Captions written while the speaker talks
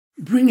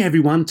Bring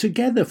everyone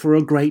together for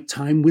a great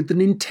time with the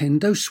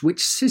Nintendo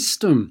Switch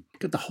system.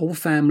 Get the whole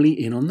family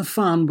in on the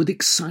fun with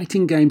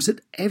exciting games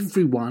that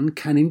everyone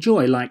can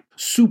enjoy, like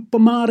Super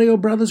Mario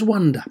Bros.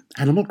 Wonder,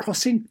 Animal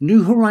Crossing,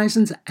 New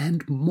Horizons,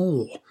 and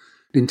more.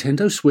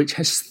 Nintendo Switch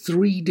has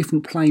 3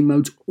 different play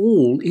modes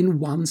all in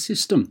one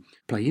system.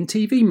 Play in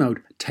TV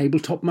mode,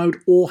 tabletop mode,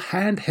 or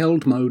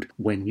handheld mode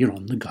when you're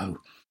on the go.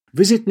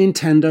 Visit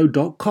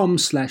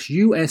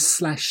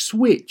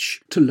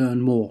nintendo.com/US/Switch to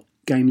learn more.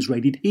 Games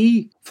rated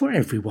E for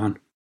everyone.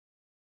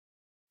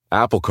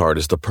 Apple Card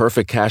is the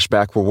perfect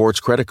cashback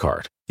rewards credit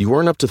card. You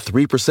earn up to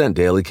 3%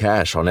 daily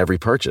cash on every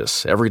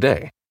purchase, every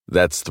day.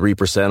 That's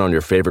 3% on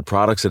your favorite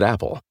products at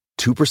Apple,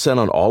 2%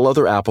 on all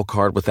other Apple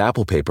Card with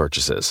Apple Pay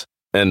purchases,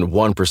 and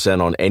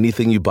 1% on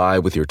anything you buy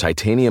with your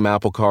titanium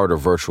Apple Card or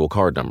virtual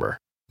card number.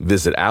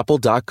 Visit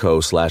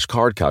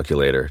apple.co/card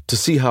calculator to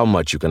see how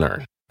much you can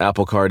earn.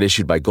 Apple Card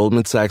issued by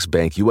Goldman Sachs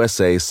Bank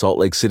USA, Salt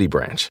Lake City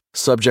branch.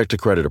 Subject to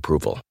credit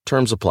approval.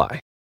 Terms apply.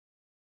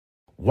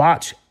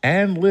 Watch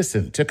and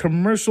listen to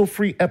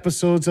commercial-free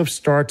episodes of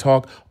Star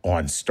Talk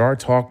on Star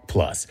Talk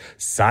Plus.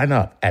 Sign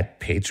up at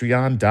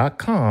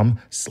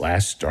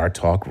patreon.com/Star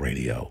Talk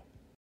Radio.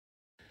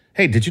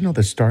 Hey, did you know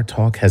that Star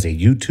Talk has a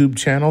YouTube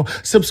channel?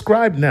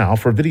 Subscribe now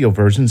for video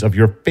versions of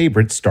your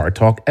favorite Star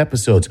Talk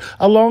episodes,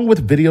 along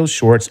with video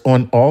shorts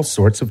on all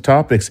sorts of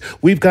topics.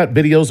 We've got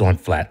videos on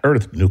flat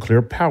Earth,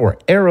 nuclear power,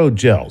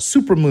 aerogel,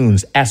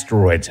 supermoons,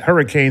 asteroids,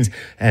 hurricanes,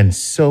 and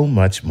so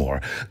much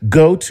more.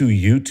 Go to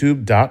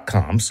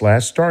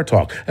youtube.com/Star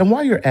Talk. And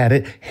while you're at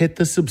it, hit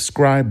the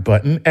subscribe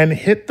button and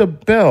hit the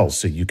bell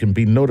so you can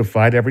be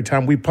notified every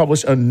time we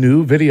publish a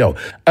new video.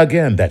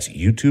 Again, that's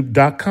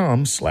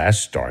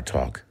youtube.com/Star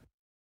Talk.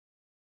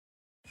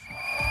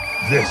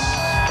 This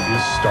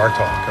is Star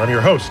Talk. I'm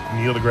your host,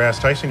 Neil deGrasse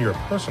Tyson, your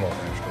personal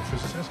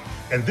astrophysicist,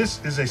 and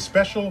this is a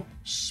special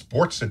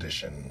sports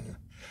edition.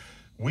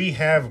 We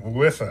have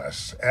with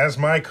us, as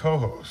my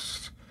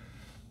co-host,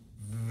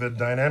 the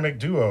dynamic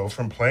duo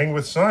from Playing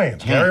with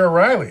Science, Gary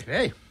O'Reilly.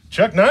 Hey.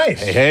 Chuck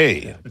Nice.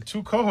 Hey. The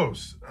 2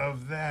 co-hosts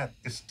of that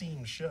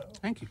esteemed show.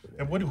 Thank you.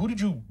 And who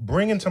did you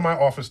bring into my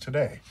office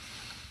today?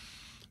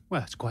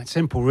 Well, it's quite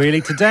simple,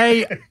 really.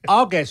 Today,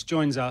 our guest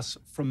joins us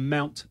from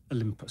Mount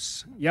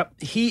Olympus. Yep,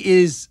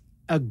 he is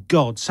a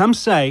god. Some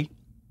say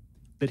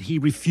that he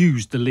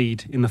refused the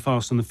lead in the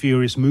Fast and the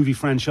Furious movie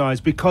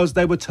franchise because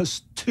they were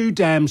just too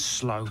damn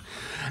slow.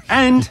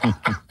 And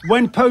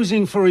when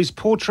posing for his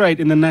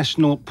portrait in the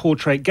National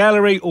Portrait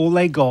Gallery, all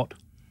they got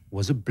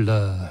was a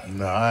blur.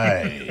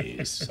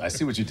 Nice. I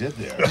see what you did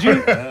there. Did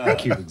you? Yeah,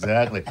 Thank you.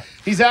 Exactly.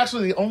 He's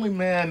actually the only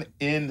man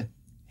in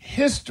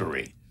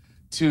history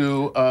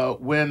to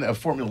win a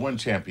Formula One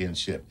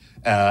championship,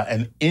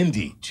 an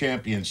Indy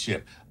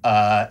championship,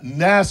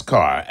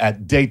 NASCAR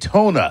at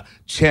Daytona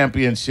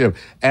championship,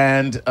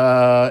 and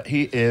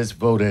he is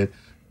voted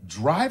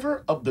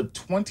driver of the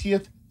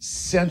 20th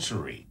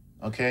century.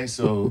 Okay,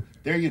 so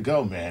there you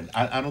go, man.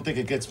 I don't think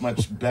it gets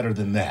much better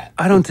than that.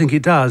 I don't think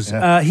it does.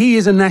 Yeah. He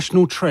is a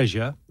national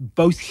treasure,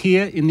 both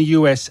here in the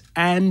US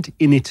and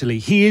in Italy.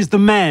 He is the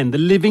man, the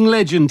living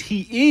legend.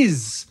 He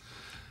is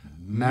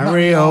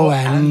Mario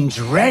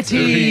Andretti.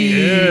 He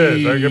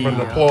is. I give him an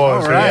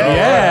applause. All right,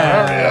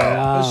 yeah.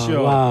 Mario. For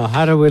sure. Wow,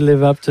 how do we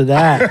live up to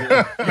that?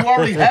 You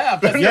already have.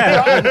 That's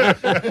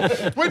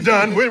the We're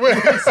done.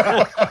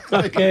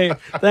 Okay,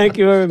 thank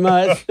you very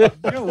much.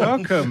 You're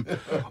welcome.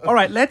 All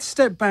right, let's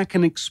step back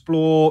and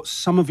explore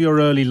some of your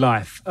early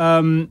life.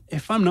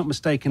 If I'm not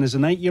mistaken, as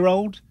an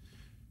 8-year-old,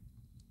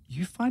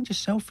 you find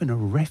yourself in a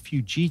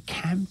refugee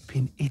camp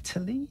in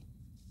Italy?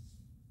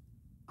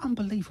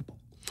 Unbelievable.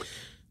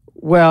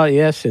 Well,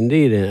 yes,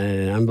 indeed,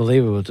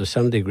 unbelievable to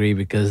some degree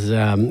because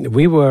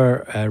we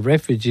were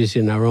refugees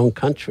in our own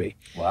country.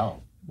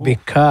 Wow.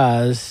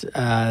 Because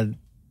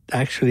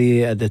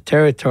actually the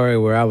territory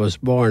where I was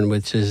born,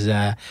 which is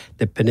the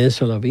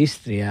peninsula of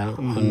Istria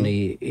on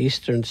the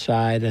eastern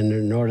side and the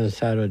northern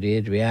side of the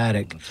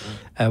Adriatic,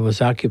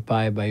 was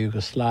occupied by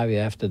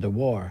Yugoslavia after the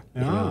war.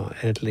 You know,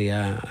 Italy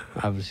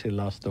obviously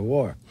lost the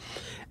war.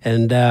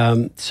 And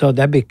so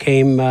that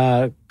became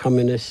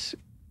communist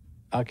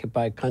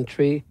occupied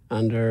country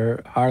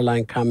under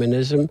hardline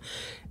communism,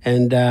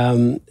 and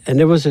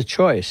there was a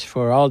choice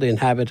for all the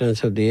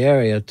inhabitants of the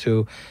area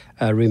to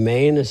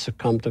remain and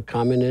succumb to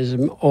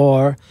communism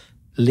or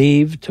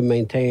leave to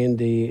maintain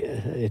the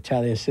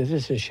Italian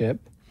citizenship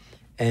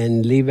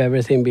and leave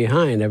everything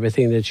behind,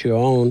 everything that you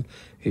own.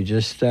 You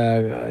just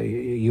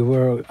you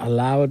were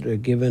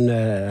allowed, given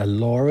a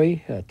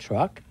lorry, a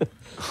truck.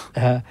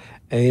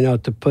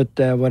 To put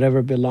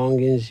whatever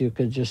belongings you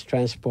could just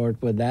transport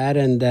with that,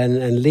 and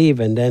leave,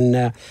 and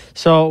then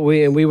so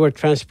we were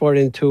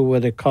transported to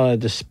what they call a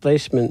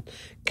displacement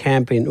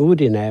camp in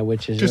Udine,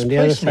 which is on the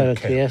other side of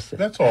Trieste.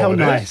 That's all. How it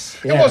nice!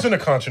 Is. It wasn't a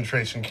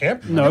concentration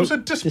camp. No, it was a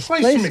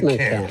displacement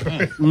camp.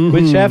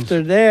 Which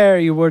after there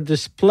you were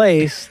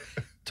displaced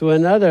to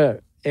another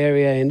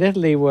area in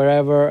Italy,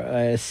 wherever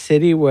a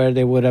city where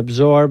they would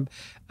absorb,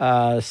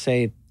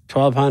 say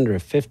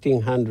 1,200,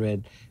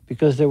 1,500.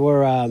 Because there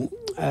were,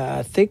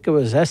 I think it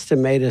was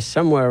estimated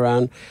somewhere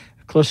around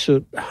close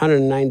to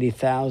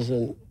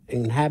 190,000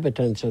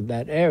 inhabitants of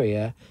that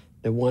area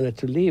that wanted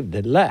to leave,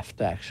 that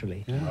left,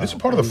 actually. This is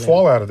part of the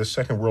fallout of the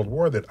Second World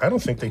War that I don't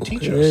think they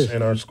teach us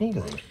in our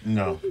schoolrooms.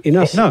 No. You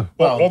know, No.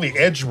 Well, all the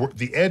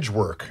edge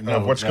work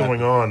of what's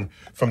going on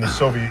from the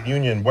Soviet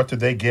Union. What did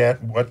they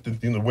get? What did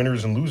the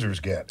winners and losers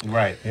get?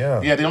 Right.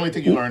 Yeah. Yeah, the only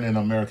thing you learn in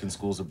American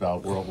schools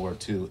about World War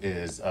II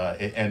is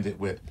it ended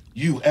with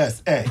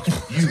USA,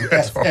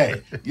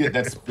 USA. Yeah,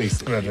 that's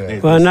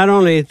basically. well, not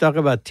only talk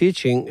about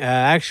teaching,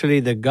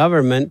 actually the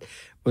government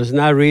was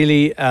not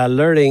really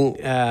learning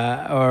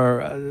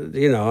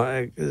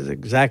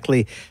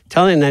exactly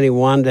telling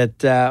anyone that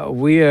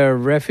we are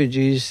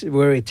refugees,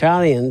 we're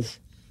Italians,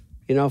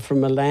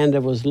 from a land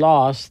that was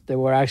lost. They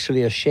were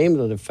actually ashamed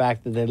of the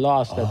fact that they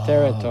lost that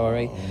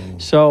territory.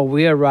 So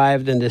we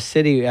arrived in the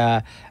city.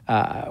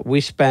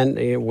 We spent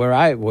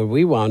where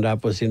we wound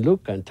up was in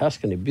Lucca, in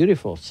Tuscany,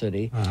 beautiful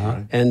city,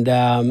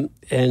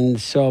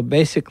 and so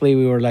basically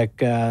we were like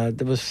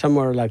there was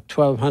somewhere like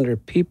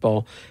 1,200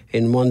 people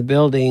in one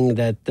building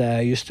that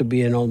used to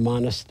be an old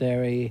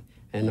monastery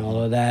and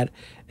all of that,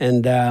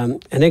 and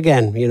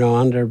again,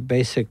 under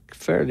basic,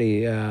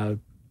 fairly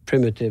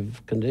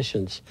primitive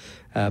conditions.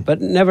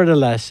 But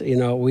nevertheless,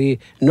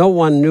 no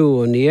one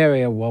knew in the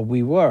area what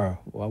we were.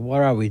 Well,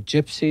 what are we,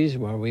 gypsies?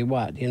 Were we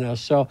what?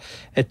 So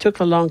it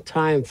took a long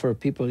time for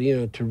people,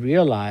 to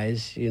realize,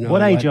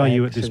 What age are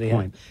you at this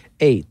point?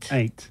 8.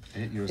 8.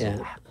 8 years Yeah.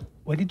 old.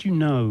 Where did you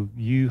know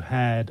you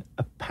had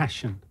a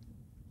passion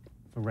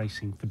for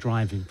racing, for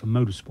driving, for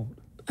motorsport?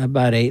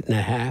 About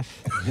 8.5.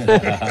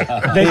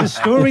 There's a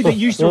story that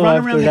you used to Well, run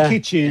after around the that-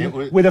 kitchen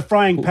with a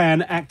frying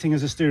pan acting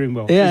as a steering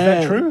wheel. Yeah, Is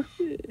that yeah. true?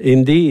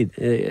 Indeed,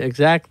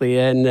 exactly,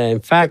 and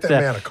in fact,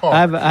 that man a car. I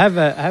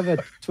have a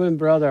twin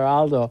brother,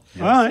 Aldo. All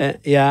right.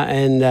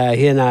 And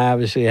he and I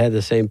obviously had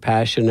the same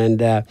passion,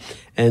 and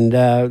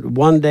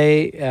one day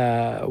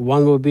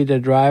one would be the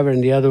driver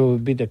and the other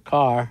would be the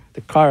car.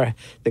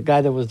 The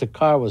guy that was the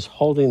car was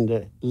holding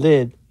the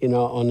lid,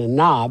 on the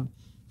knob,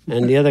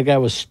 and the other guy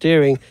was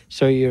steering.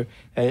 So you're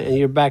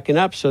backing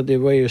up. So the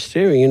way you're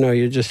steering,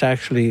 you're just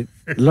actually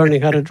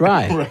learning how to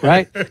drive,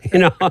 right?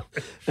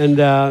 And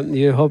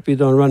you hope you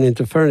don't run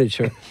into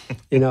furniture,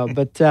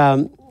 But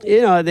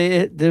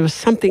there was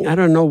something, I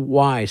don't know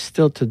why,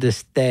 still to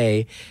this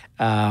day,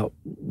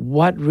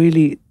 what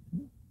really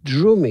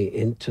drew me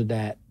into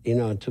that,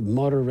 to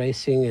motor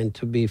racing and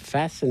to be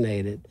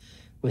fascinated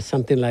with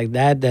something like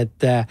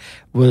that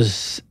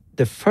was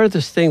the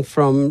furthest thing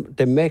from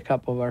the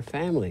makeup of our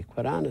family,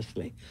 quite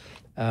honestly.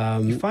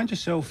 You find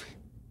yourself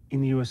in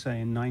the USA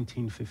in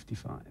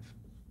 1955.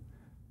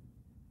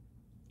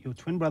 Your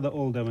twin brother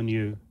Aldo and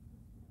you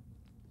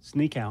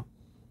sneak out.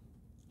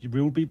 You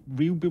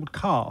rebuild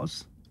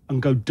cars and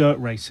go dirt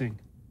racing.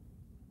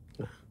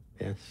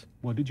 Yes.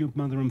 What did your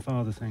mother and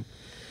father think?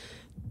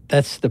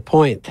 That's the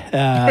point.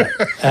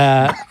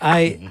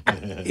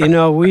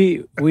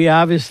 We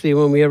obviously,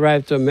 when we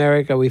arrived to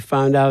America, we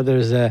found out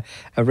there's a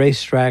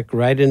racetrack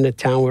right in the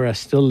town where I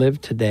still live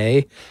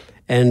today.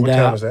 And What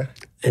town was that?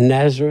 In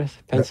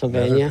Nazareth,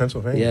 Pennsylvania. Nazareth,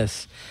 Pennsylvania.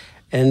 Yes.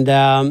 And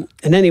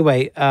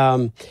anyway,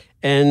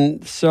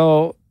 and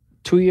so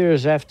 2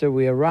 years after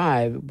we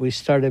arrived, we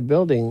started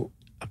building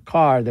a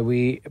car that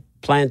we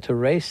planned to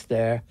race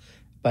there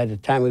by the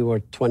time we were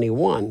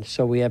 21.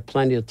 So we had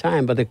plenty of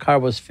time, but the car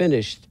was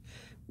finished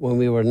when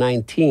we were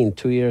 19,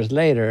 2 years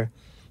later.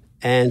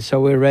 And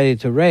so we were ready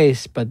to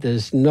race, but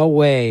there's no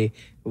way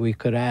we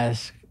could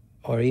ask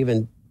or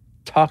even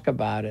talk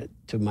about it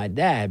to my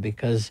dad,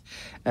 because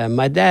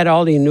my dad,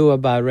 all he knew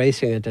about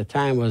racing at the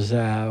time was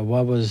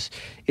what was,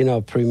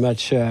 pretty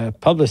much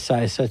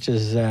publicized, such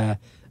as,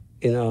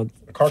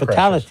 Car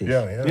fatalities.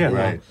 crashes. Yeah.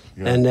 Right.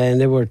 Yeah. And then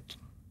they were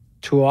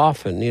too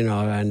often,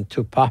 and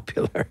too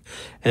popular.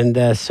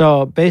 And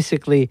so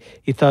basically,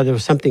 he thought there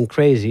was something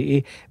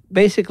crazy.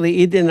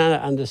 He did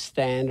not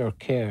understand or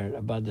care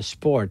about the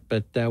sport,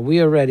 but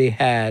we already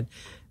had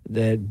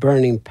the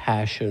burning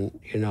passion,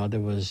 that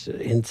was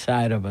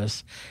inside of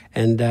us.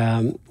 And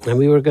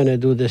we were going to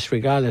do this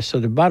regardless. So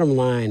the bottom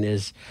line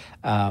is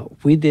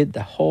we did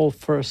the whole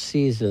first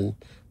season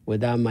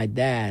without my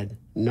dad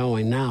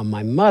knowing. Now,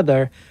 my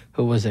mother,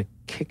 who was a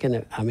kick in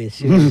it,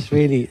 she was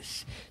really,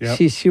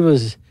 Yep. she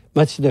was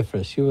much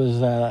different. She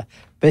was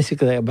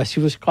basically, but she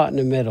was caught in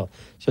the middle.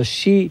 So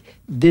she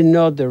didn't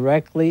know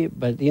directly,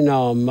 but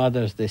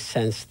mothers, they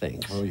sense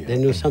things. Oh, yeah. They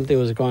knew something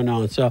was going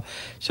on. So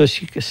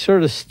she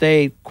sort of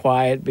stayed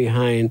quiet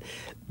behind.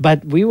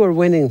 But we were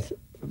winning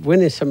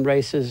some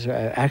races.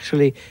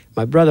 Actually,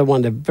 my brother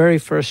won the very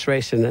first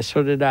race, and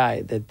so did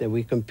I, that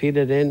we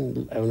competed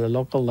in on a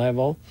local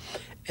level.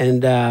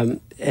 And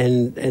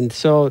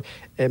so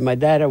my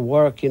dad at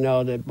work,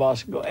 the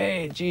boss would go,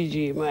 "Hey,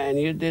 Gigi, man,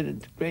 you did a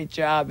great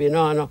job,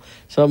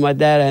 So my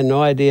dad had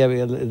no idea,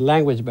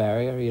 language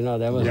barrier,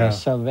 that was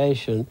his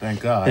salvation.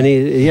 Thank God.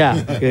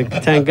 And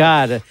thank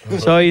God.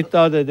 So he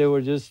thought that they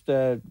were just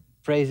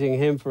praising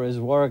him for his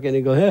work, and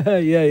he goes,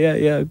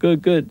 yeah,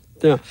 good.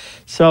 You know,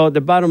 so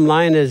the bottom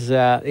line is,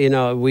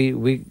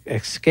 we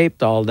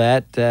escaped all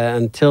that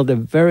until the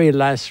very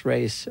last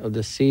race of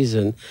the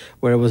season,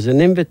 where it was an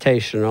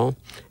invitational.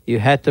 You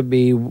had to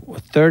be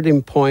third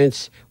in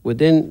points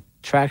within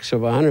tracks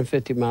of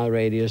 150-mile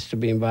radius to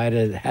be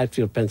invited at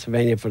Hatfield,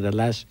 Pennsylvania for the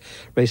last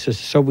races.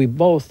 So we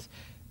both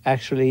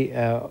actually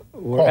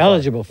were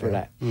eligible for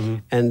that. Mm-hmm.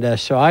 And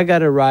so I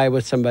got a ride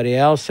with somebody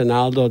else, and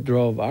Aldo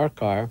drove our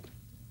car,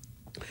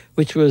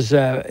 which was,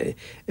 that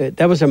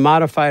was a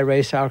modified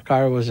race. Our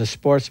car was a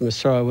Sportsman,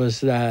 so it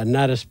was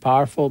not as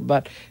powerful,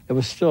 but it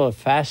was still a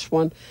fast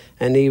one.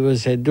 And he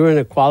was, during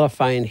a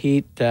qualifying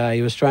heat,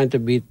 he was trying to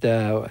beat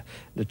the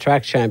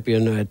track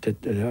champion at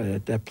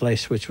that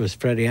place, which was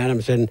Freddie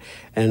Adams. And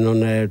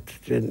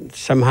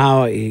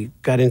somehow he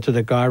got into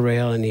the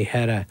guardrail, and he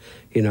had a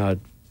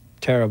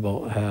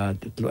terrible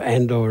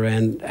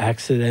end-over-end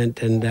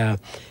accident. And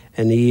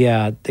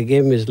they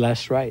gave him his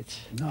last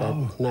rites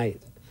that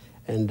night.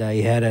 And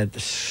he had a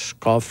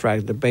skull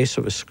fracture, the base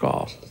of his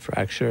skull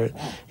fracture.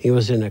 He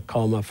was in a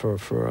coma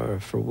for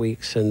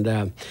weeks. And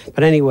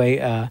but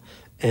anyway,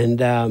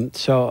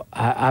 so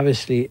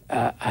obviously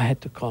I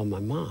had to call my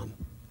mom.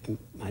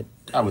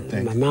 I would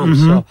think my mom.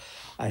 Mm-hmm. So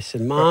I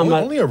said, "Mom,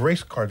 only a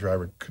race car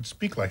driver could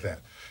speak like that.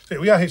 Say,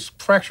 yeah, he's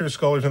fractured his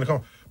skull. He's in a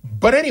coma.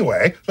 But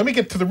anyway, let me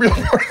get to the real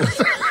part.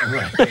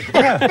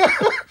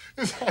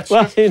 It's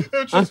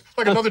just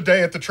like another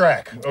day at the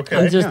track. Okay,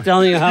 I'm just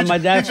telling you how my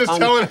dad. You're just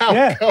telling how.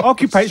 Yeah,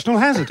 occupational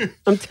hazard.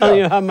 I'm telling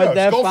you how my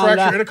dad skull found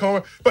fracture out. in a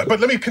coma. But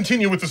let me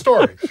continue with the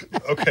story.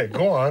 Okay,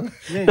 go on.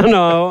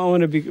 No, I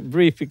want to be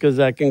brief because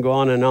I can go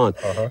on and on.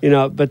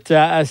 Uh-huh. But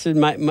I said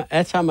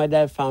that's how my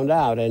dad found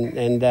out,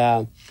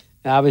 and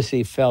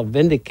obviously felt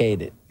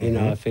vindicated.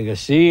 I figure,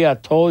 see, I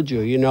told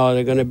you.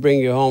 They're going to bring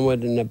you home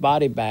in a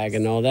body bag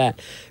and all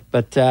that.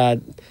 But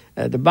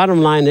the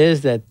bottom line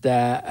is that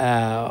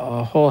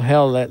a whole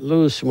hell let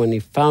loose when he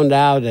found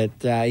out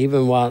that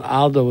even while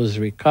Aldo was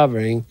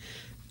recovering,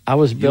 I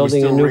was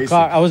building a new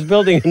car. I was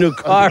building a new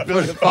car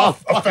for the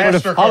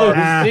following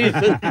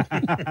season.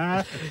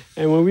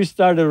 And when we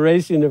started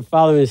racing the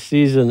following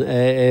season,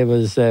 it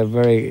was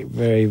very,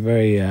 very,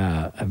 very,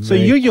 so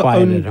you're your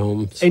quiet own at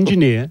home.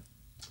 engineer,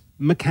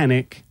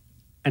 mechanic,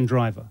 and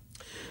driver.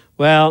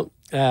 Well,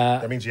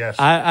 that means yes.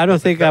 I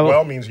don't think I will.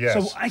 Well means yes.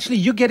 So actually,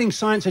 you're getting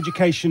science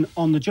education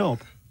on the job.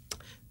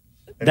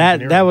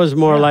 That was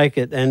more like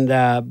it, and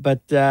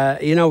but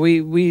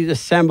we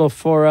assembled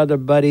 4 other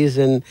buddies,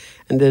 and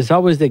there's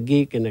always the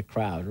geek in the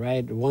crowd,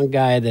 right? One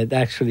guy that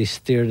actually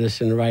steered us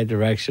in the right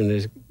direction.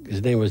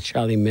 His name was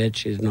Charlie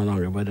Mitch. He's no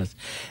longer with us,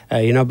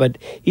 but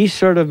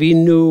he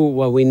knew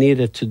what we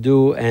needed to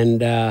do,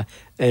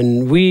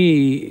 and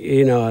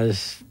we,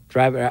 as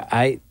driver,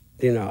 I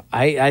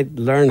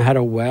learned how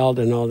to weld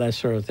and all that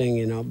sort of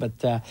thing,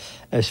 but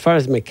as far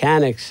as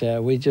mechanics,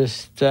 we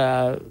just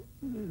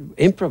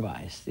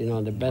improvised,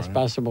 the best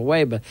possible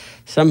way. But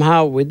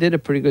somehow we did a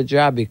pretty good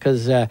job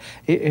because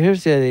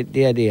here's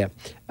the idea.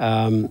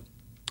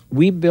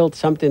 We built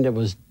something that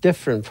was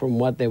different from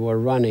what they were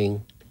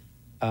running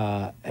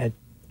at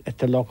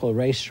the local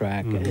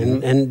racetrack.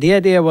 Mm-hmm. And the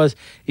idea was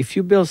if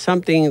you build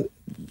something,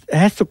 it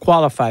has to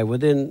qualify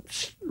within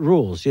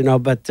rules,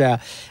 but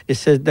it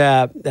said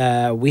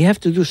we have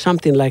to do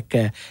something like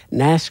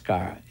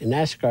NASCAR. And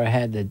NASCAR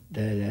had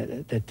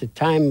at the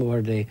time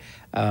where the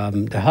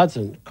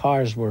Hudson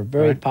cars were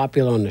very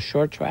popular on the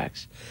short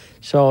tracks.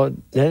 So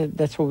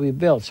that's what we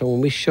built. So when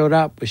we showed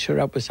up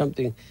with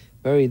something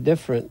very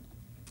different.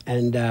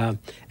 And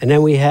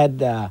then we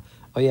had...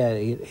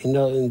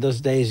 in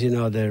those days,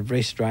 the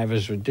race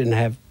drivers didn't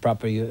have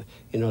proper,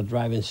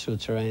 driving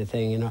suits or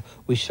anything.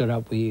 We showed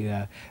up.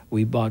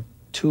 We bought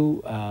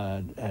 2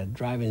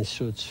 driving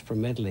suits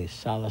from Italy,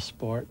 Sala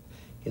Sport,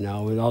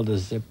 with all the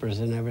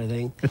zippers and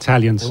everything.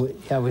 Italians.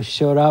 And we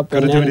showed up. Got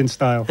to do it in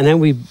style. And then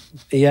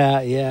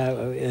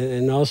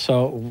and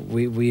also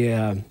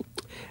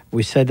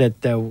we said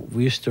that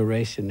we used to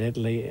race in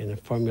Italy in a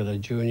Formula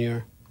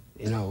Junior.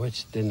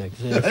 Which didn't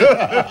exist.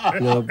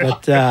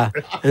 But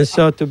and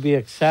so to be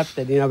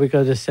accepted,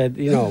 because they said,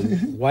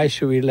 why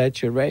should we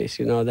let you race?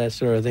 That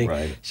sort of thing.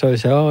 Right. So we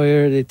said,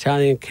 you're the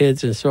Italian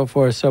kids and so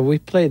forth. So we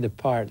played the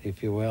part,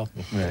 if you will.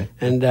 Right.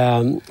 And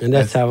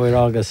that's how it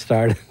all got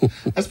started.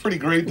 That's pretty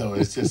great, though.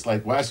 It's just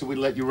like, why should we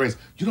let you race?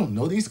 You don't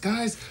know these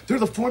guys? They're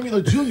the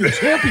Formula Junior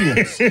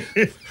champions.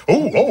 Okay.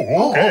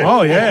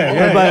 Oh,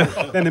 yeah.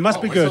 Then it must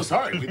be good. I'm so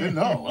sorry, we didn't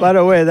know. By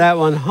the way, that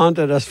one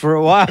haunted us for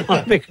a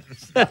while.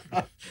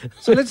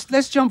 So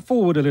let's jump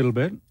forward a little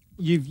bit.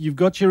 You've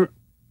got your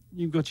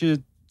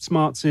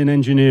smarts in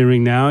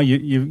engineering now.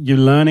 You're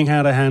learning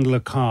how to handle a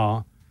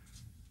car.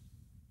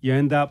 You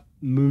end up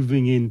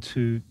moving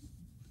into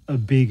a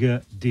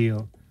bigger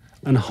deal,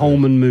 and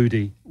Holman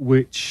Moody,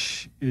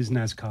 which is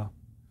NASCAR.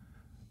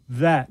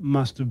 That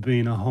must have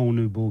been a whole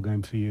new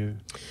ballgame for you.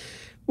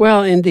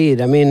 Well,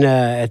 indeed. I mean,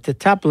 at the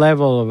top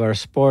level of our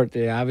sport,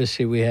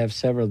 obviously we have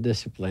several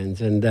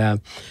disciplines. And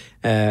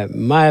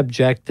my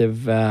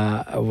objective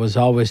was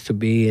always to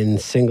be in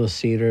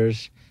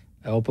single-seaters,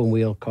 open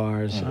wheel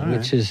cars,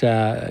 which is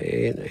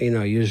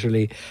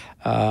usually.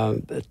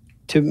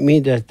 To me,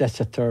 that's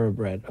a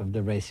thoroughbred of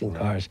the racing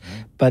cars.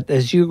 But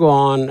as you go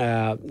on,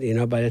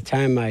 by the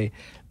time I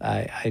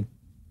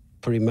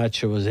pretty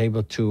much was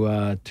able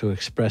to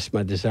express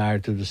my desire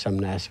to do some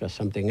NASCAR,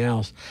 something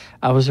else,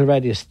 I was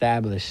already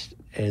established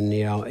in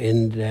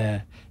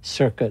the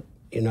circuit,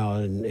 in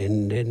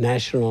the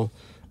national.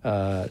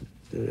 I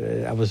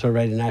was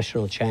already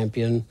national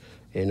champion.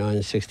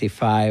 In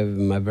 '65,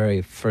 my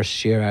very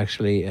first year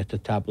actually at the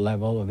top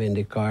level of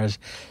Indy cars.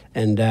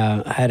 And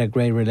I had a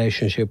great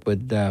relationship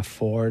with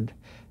Ford.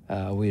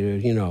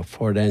 We were,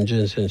 Ford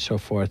engines and so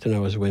forth, and I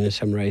was winning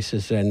some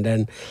races.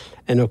 And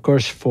of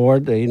course,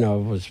 Ford,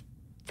 was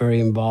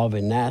very involved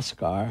in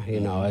NASCAR,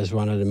 as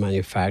one of the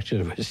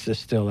manufacturers, which they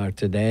still are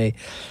today.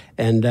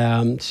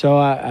 And so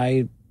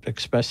I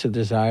expressed a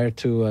desire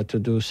to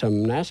do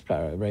some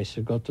NASCAR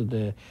races, go to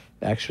the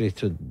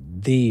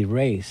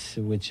race,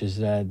 which is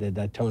the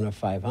Daytona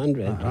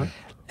 500.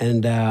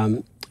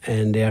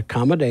 And they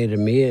accommodated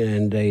me,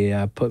 and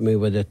they put me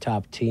with the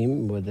top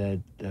team, with the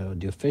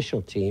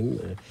official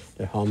team,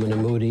 the Holman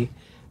and Moody,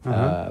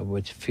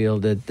 which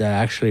fielded.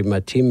 Actually, my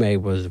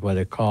teammate was what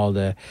they called.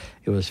 It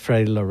was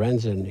Freddie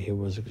Lorenzen. He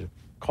was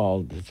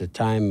called at the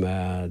time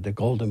the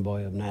Golden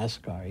Boy of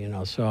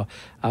NASCAR. So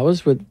I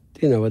was with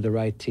the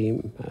right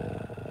team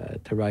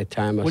at the right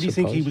time. What do you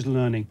think he was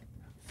learning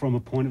from a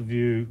point of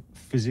view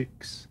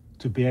physics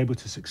to be able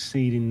to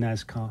succeed in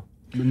NASCAR?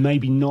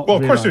 Maybe not. Well,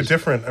 of course, they're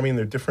different. I mean,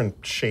 they're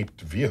different shaped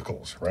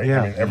vehicles, right?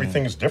 Yeah. I mean,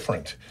 everything is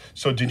different.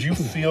 So did you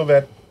feel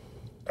that,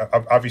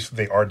 obviously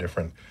they are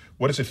different.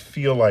 What does it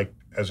feel like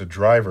as a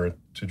driver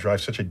to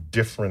drive such a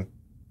different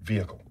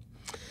vehicle?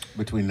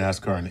 Between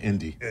NASCAR and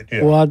Indy.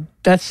 Yeah. Well,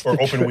 that's Or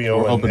the open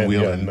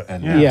wheel.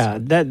 and Yeah,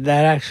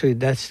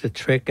 that's the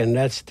trick, and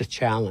that's the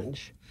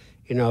challenge,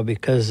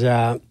 because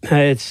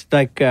it's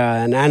like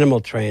an animal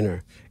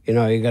trainer.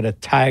 You got a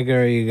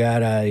tiger, you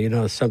got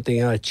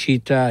a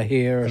cheetah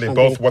here. And they're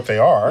both what they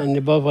are. And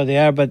they're both what they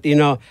are, but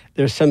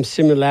there's some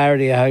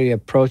similarity how you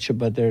approach it,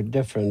 but they're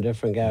different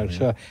characters.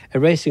 So a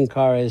racing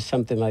car is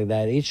something like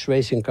that. Each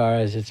racing car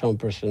has its own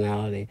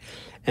personality.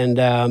 And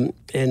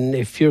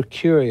if you're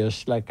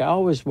curious, like I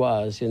always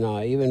was,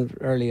 even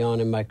early on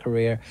in my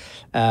career,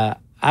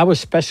 I was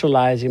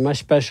specializing. My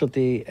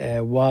specialty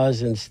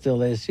was and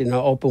still is,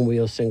 open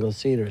wheel single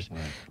seaters. Right.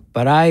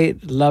 But I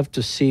loved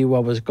to see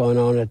what was going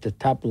on at the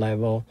top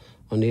level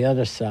on the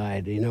other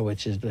side,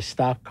 which is the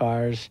stock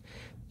cars.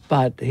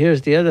 But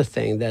here's the other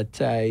thing that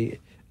I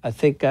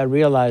think I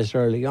realized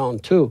early on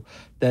too,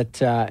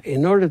 that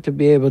in order to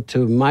be able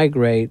to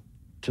migrate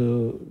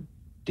to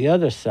the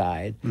other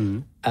side,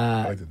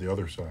 I like the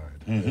other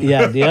side.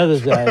 Yeah, the other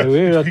side.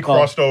 He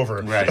crossed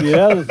over. Right.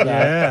 The other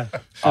side.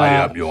 I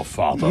am your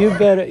father.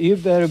 You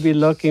better be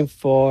looking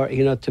for,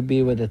 to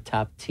be with the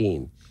top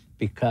team,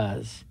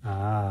 because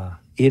I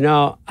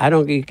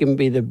don't think you can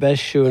be the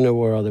best shoe in the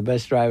world, the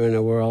best driver in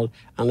the world,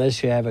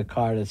 unless you have a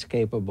car that's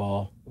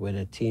capable, with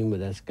a team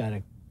that's got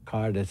a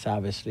car that's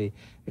obviously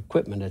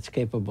equipment that's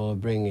capable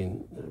of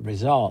bringing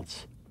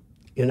results.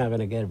 You're not going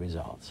to get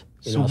results.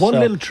 So what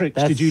little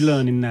tricks did you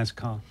learn in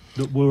NASCAR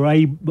that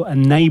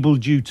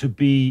enabled you to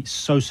be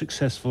so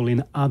successful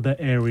in other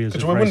areas of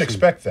Because racing? we wouldn't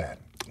expect that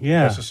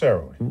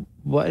necessarily.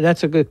 Well,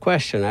 that's a good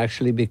question,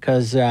 actually,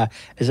 because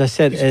as I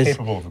said... He's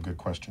capable of a good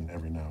question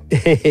every now and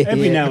then.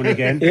 Every now and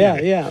again.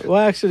 Yeah. Well,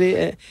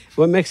 actually,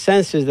 what makes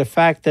sense is the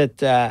fact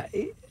that,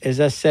 as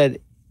I said,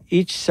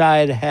 each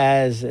side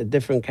has a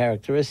different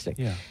characteristic.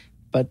 Yeah.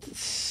 But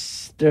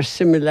there's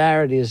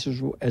similarities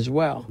as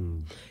well.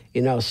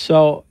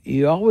 So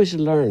you always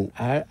learn.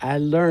 I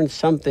learned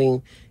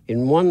something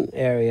in one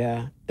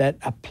area that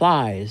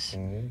applies,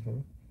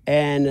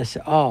 and I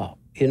said,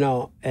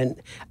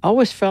 and I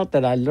always felt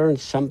that I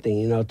learned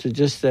something, to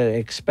just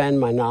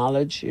expand my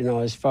knowledge,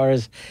 as far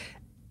as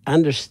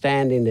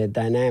understanding the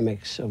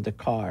dynamics of the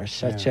car,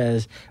 such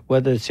as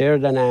whether it's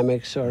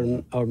aerodynamics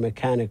or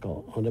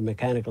mechanical, on the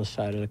mechanical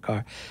side of the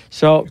car.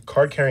 So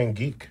Card-carrying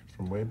geek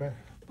from way back.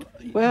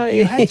 Well,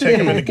 Take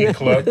him in the geek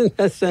club.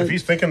 That's If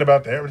he's thinking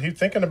about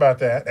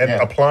that, and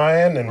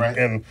applying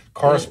and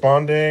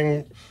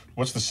corresponding.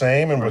 What's the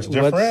same and what's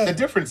different? The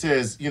difference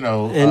is,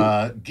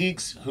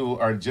 geeks who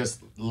are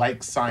just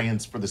like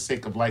science for the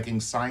sake of liking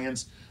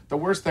science, the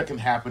worst that can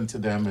happen to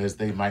them is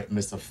they might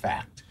miss a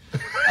fact.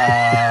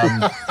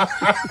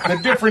 The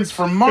difference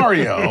for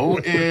Mario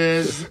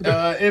is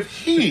if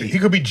he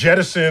could be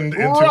jettisoned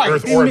into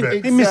Earth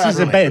orbit. He misses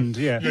a bend,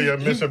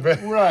 miss a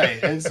bend.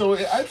 Right, and so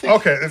I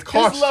think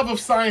his love of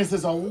science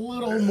is a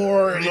little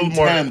more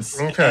intense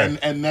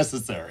and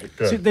necessary.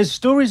 See, there's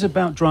stories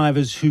about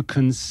drivers who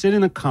can sit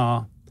in a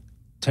car,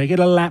 take it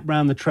a lap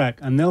round the track,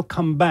 and they'll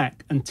come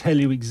back and tell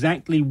you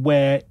exactly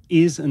where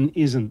is and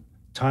isn't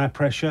tire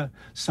pressure.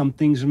 Some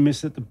things are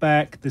missed at the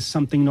back. There's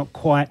something not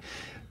quite.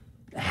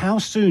 How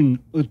soon?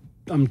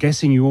 I'm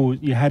guessing you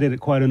had it at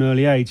quite an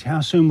early age.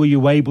 How soon were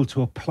you able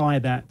to apply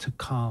that to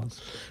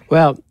cars?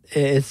 Well,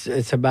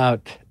 it's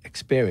about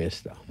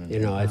experience, though. You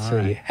know, it's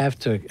you have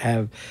to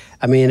have.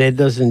 I mean, it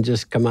doesn't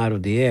just come out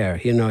of the air.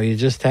 You know, you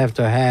just have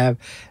to have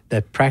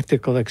that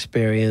practical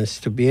experience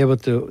to be able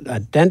to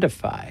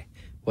identify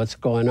what's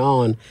going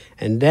on,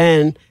 and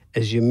then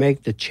as you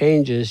make the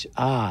changes,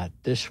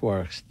 this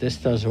works, this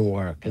doesn't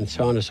work, and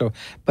so on and so forth.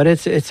 But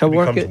it's a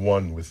work. It becomes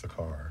one with the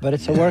car. But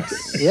it's a work.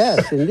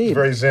 Yes, indeed. It's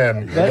very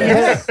zen. But,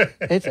 yes,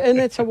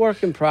 it's a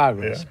work in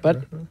progress. Yeah.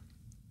 But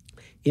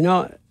you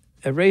know,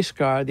 a race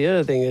car. The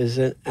other thing is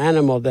an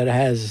animal that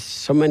has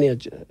so many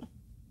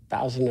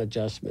 1,000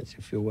 adjustments,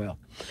 if you will,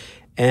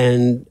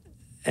 and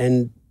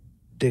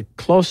the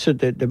closer,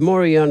 the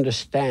more you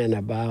understand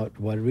about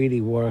what really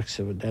works,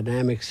 the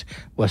dynamics,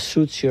 what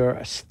suits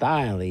your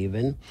style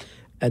even,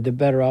 the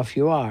better off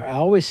you are. I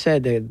always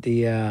said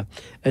that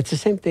it's the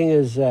same thing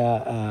as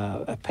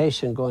a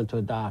patient going to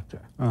a doctor.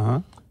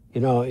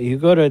 You know, you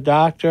go to a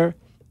doctor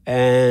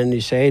and you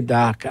say, "Hey,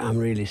 doc, I'm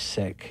really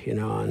sick," you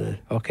know, and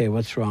okay,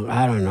 what's wrong?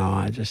 I don't know,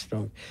 I just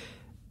don't.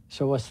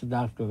 So what's the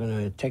doctor going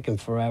to take him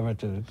forever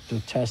to do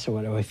tests or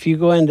whatever? If you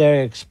go in there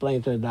and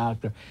explain to the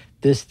doctor,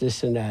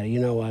 this, and that, you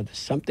know what, there's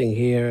something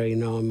here, you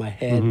know, in my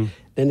head,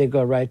 then they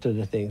go right to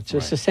the thing. So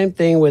it's the same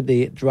thing with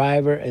the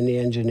driver and the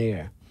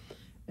engineer,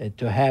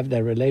 to have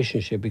that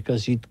relationship,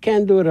 because you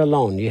can't do it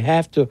alone. You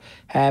have to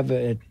have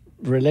a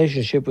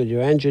relationship with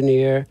your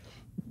engineer,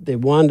 the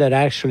one that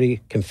actually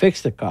can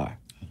fix the car.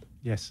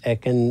 Yes.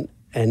 And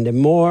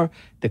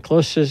the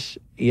closest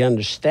he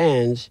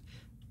understands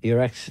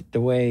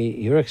the way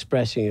you're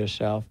expressing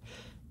yourself,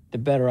 the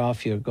better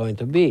off you're going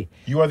to be.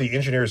 You are the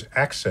engineer's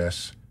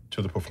access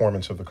to the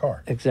performance of the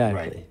car. Exactly.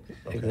 Right.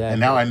 Exactly. And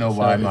now I know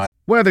why my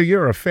Whether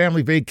you're a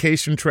family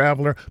vacation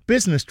traveler,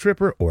 business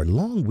tripper, or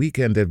long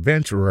weekend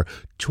adventurer,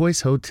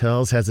 Choice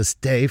Hotels has a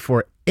stay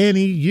for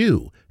any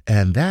you.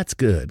 And that's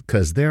good,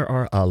 because there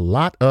are a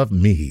lot of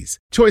me's.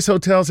 Choice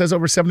Hotels has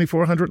over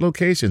 7,400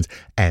 locations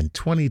and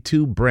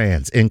 22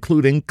 brands,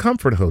 including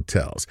Comfort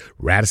Hotels,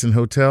 Radisson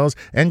Hotels,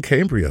 and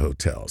Cambria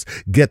Hotels.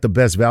 Get the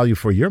best value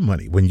for your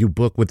money when you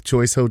book with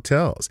Choice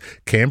Hotels.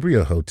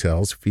 Cambria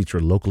Hotels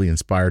feature locally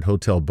inspired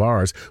hotel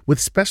bars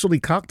with specialty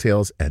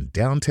cocktails and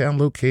downtown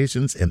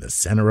locations in the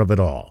center of it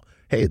all.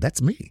 Hey,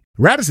 that's me.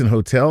 Radisson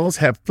Hotels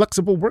have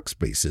flexible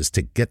workspaces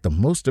to get the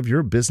most of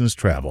your business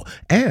travel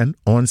and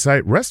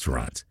on-site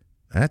restaurants.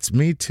 That's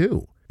me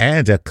too.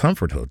 And at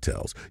Comfort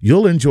Hotels,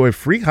 you'll enjoy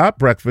free hot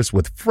breakfast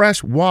with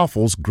fresh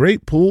waffles,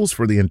 great pools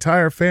for the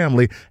entire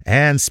family,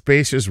 and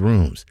spacious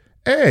rooms.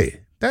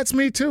 Hey, that's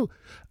me too.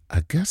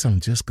 I guess I'm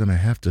just going to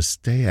have to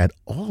stay at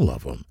all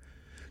of them.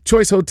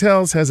 Choice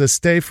Hotels has a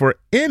stay for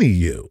any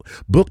you.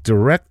 Book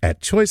direct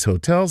at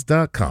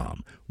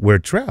choicehotels.com, where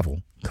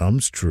travel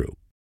comes true.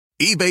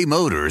 eBay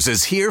Motors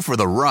is here for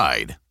the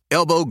ride.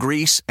 Elbow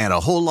grease and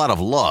a whole lot of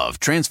love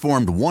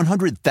transformed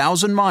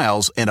 100,000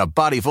 miles and a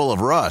body full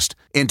of rust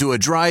into a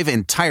drive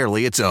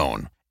entirely its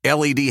own.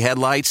 LED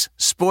headlights,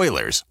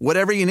 spoilers,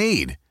 whatever you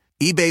need.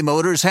 eBay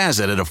Motors has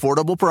it at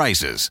affordable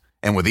prices.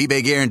 And with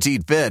eBay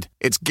Guaranteed Fit,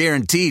 it's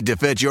guaranteed to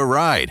fit your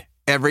ride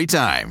every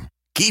time.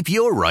 Keep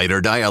your ride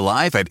or die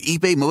alive at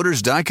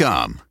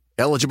ebaymotors.com.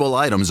 Eligible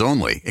items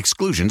only.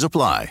 Exclusions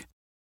apply.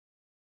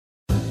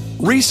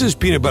 Reese's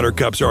peanut butter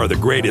cups are the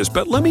greatest,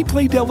 but let me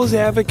play devil's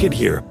advocate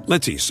here.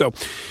 Let's see. So,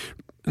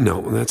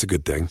 no, that's a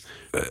good thing.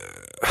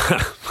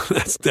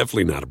 That's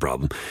definitely not a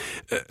problem.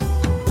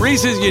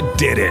 Reese's, you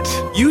did it.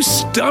 You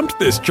stumped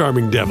this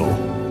charming devil.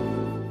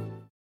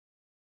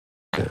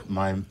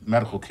 my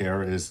medical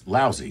care is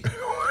lousy.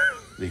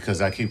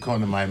 Because I keep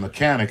going to my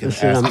mechanic and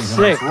Listen, asking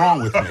him what's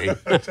wrong with me.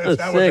 That's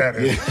not what that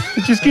is.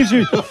 It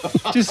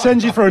just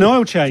sends you for an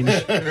oil change.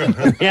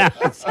 Yeah.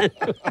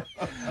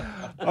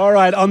 All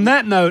right. On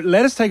that note,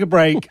 let us take a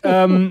break.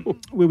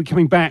 We'll be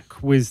coming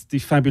back with the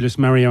fabulous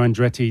Mario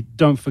Andretti.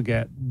 Don't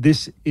forget,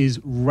 this is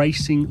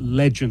racing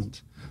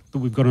legend that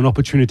we've got an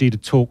opportunity to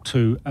talk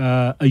to,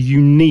 a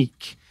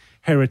unique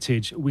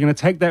heritage. We're going to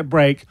take that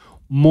break.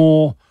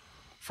 More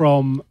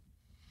from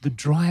the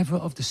driver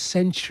of the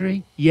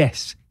century.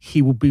 Yes,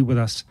 he will be with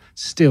us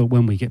still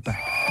when we get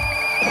back.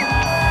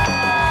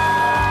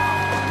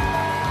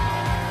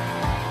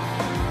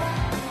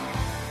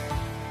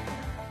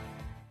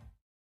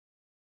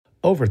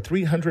 Over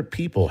 300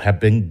 people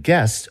have been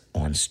guests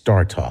on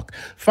Star Talk.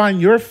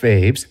 Find your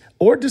faves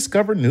or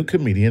discover new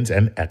comedians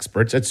and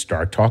experts at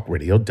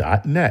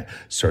StarTalkRadio.net.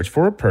 Search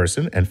for a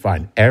person and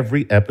find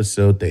every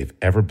episode they've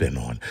ever been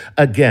on.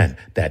 Again,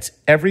 that's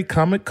every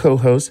comic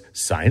co-host,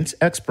 science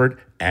expert,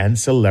 and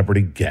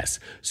celebrity guest.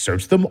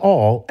 Search them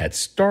all at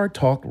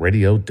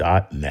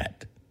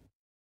StarTalkRadio.net.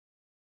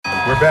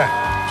 We're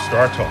back.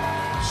 Star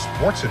Talk,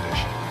 Sports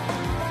Edition.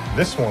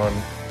 This one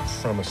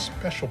from a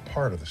special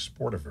part of the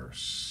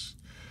Sportiverse.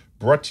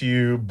 Brought to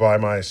you by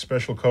my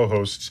special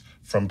co-hosts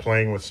from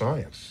Playing with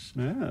Science.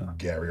 Yeah.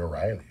 Gary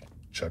O'Reilly,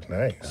 Chuck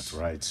Nice. That's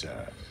right,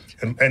 sir.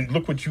 And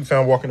look what you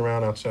found walking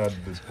around outside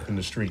in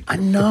the street. I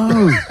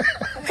know.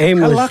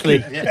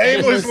 Aimlessly.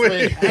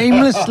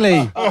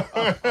 Aimlessly.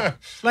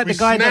 Like We the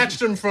guy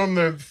snatched him from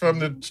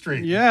the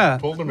street. Yeah.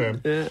 Pulled him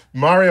in.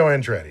 Mario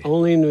Andretti,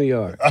 Only in New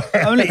York.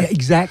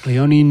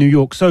 only in New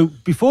York. So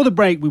before the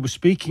break, we were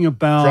speaking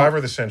about driver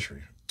of the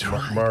century.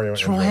 Mario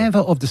Andretti. driver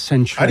of the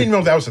century. I didn't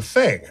know that was a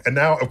thing. And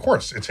now, of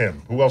course, it's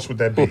him. Who else would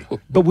that be?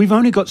 But we've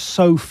only got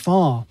so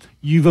far.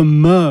 You've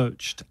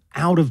emerged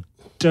out of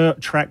dirt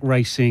track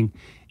racing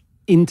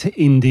into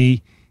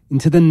Indy,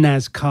 into the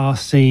NASCAR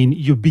scene.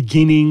 You're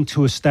beginning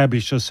to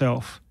establish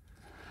yourself.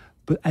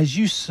 But as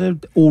you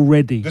said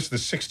already, This is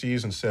the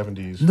 60s and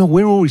 70s. no,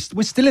 we're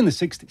still in the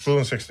 60s. Still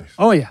in the 60s.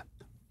 Oh, yeah.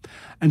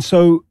 And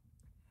so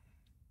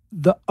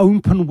the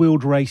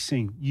open-wheeled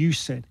racing, you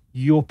said,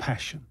 your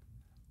passion.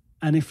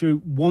 And if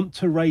you want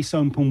to race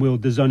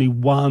open-wheeled, there's only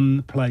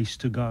one place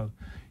to go.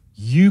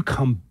 You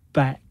come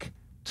back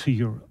to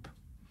Europe.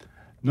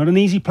 Not an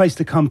easy place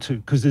to come to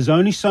because there's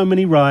only so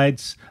many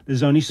rides,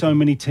 there's only so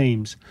many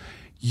teams.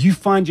 You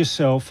find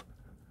yourself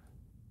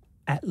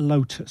at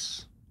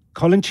Lotus.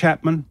 Colin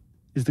Chapman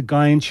is the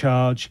guy in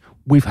charge.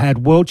 We've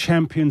had world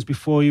champions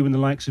before you in the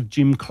likes of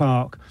Jim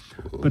Clark.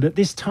 But at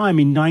this time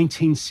in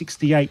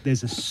 1968,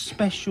 there's a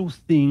special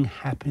thing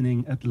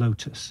happening at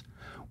Lotus.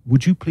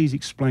 Would you please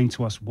explain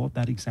to us what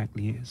that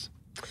exactly is?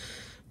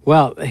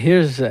 Well,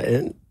 here's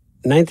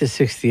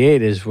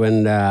 1968 is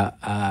when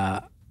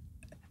I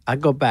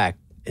go back.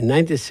 In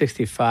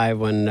 1965,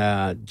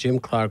 when Jim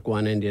Clark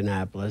won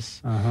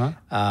Indianapolis,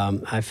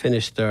 I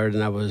finished third,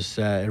 and I was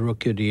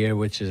Rookie of the Year,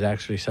 which is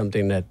actually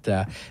something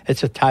that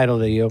it's a title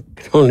that you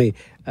can only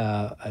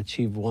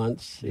achieve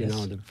once, you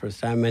know, the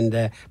first time.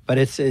 And but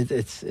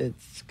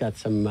it's got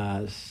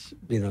some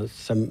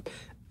some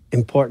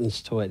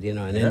importance to it, you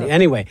know. And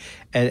anyway,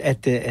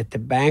 at the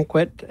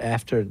banquet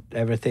after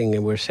everything,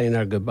 and we're saying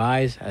our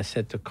goodbyes, I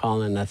said to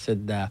Colin, I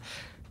said,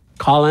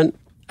 Colin,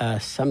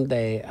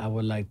 someday I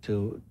would like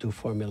to do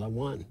Formula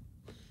One.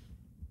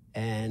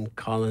 And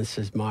Colin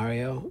says,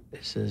 Mario,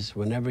 he says,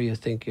 whenever you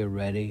think you're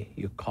ready,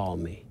 you call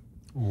me.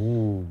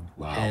 Ooh,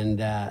 wow. And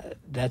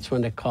that's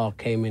when the call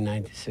came in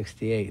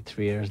 1968,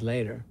 3 years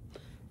later.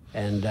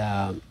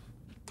 And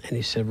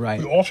he said, right.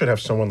 We all should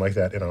have someone like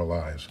that in our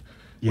lives.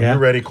 When Yeah.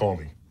 you're ready, call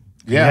me.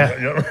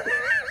 Yeah.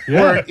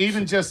 Yeah. Or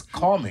even just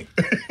call me.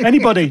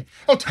 Anybody.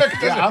 I'll take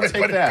Yeah, I'll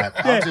take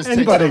that. I'll just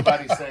anybody. take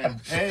somebody saying,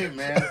 hey,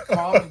 man,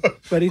 call me.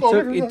 But he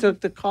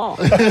took the call.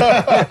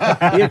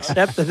 He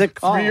accepted the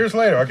call. 3 years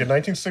later, okay,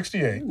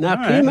 1968. Now,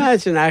 can you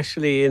imagine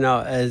actually, you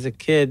know, as a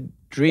kid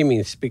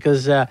dreaming?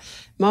 Because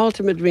my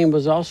ultimate dream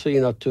was also,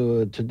 you know,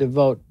 to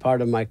devote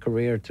part of my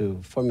career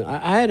to Formula.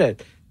 I had a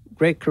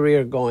great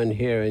career going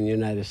here in the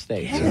United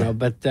States, you know,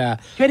 but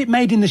Get it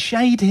made in the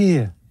shade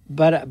here.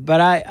 But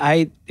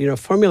I you know,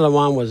 Formula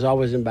One was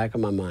always in the back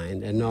of my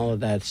mind and all of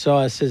that. So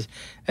I says,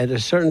 at a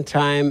certain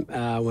time,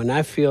 when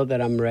I feel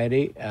that I'm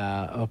ready,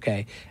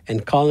 okay.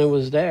 And Colin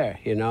was there,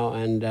 you know,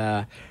 and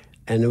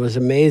it was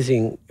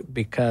amazing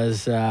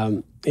because,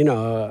 you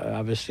know,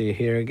 obviously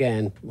here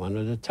again, one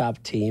of the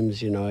top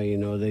teams, you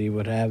know that you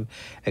would have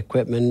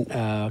equipment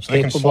So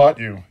they can slot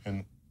you.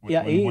 And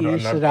Yeah, he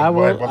said,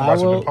 otherwise I it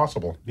would will. have been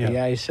possible.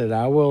 Yeah, he said,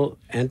 I will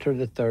enter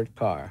the third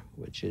car,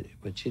 which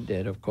he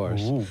did, of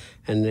course. Ooh.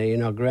 And, you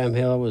know, Graham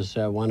Hill was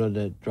one of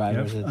the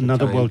drivers at the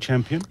Another time. world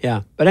champion.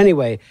 Yeah, but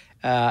anyway,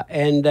 so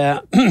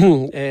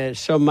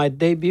my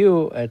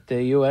debut at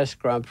the U.S.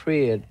 Grand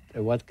Prix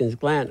at Watkins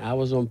Glen, I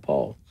was on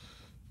pole.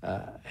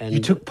 And You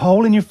took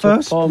pole in your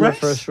first pole in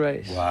race? my first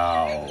race.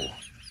 Wow.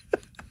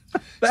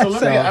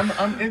 So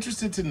I'm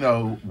interested to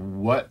know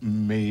what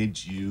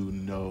made you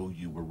know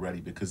you were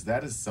ready, because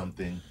that is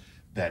something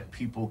that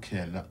people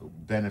can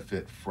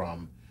benefit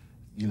from.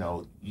 You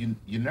know,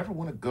 you never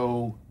want to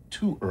go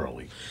too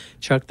early.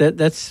 Chuck,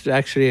 that's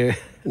actually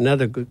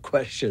another good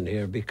question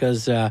here,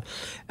 because the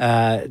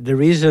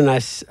reason I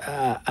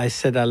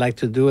said I like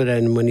to do it,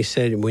 and when he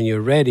said when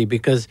you're ready,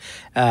 because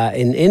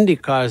in Indy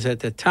cars at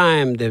the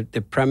time,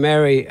 the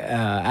primary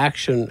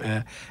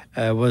action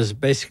was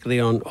basically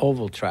on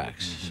oval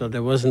tracks, so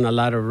there wasn't a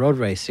lot of road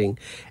racing,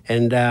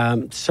 and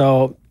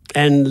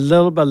and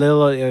little by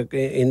little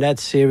in that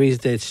series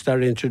they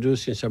started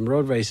introducing some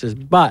road races,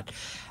 but.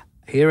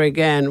 Here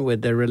again,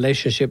 with the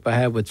relationship I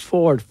had with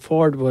Ford,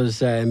 Ford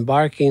was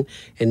embarking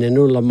in the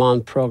new Le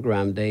Mans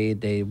program. They're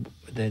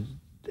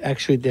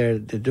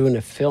doing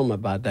a film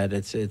about that.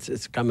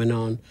 It's coming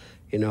on,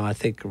 you know. I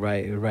think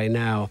right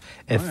now.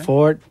 And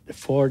Ford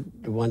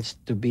wants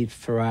to beat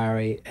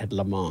Ferrari at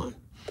LeAns.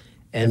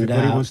 And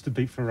Everybody wants to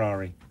beat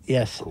Ferrari.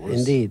 Yes,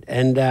 indeed.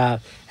 And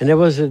there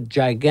was a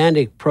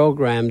gigantic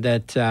program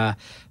that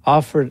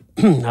offered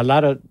a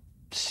lot of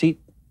seat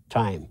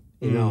time,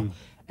 you know.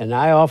 And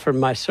I offered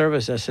my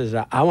service. I says,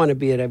 I want to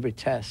be at every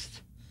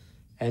test.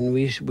 And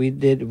we should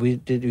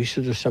do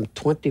some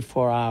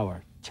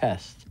 24-hour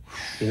tests,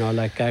 you know,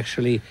 like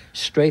actually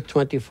straight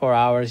 24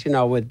 hours, you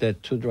know, with the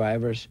two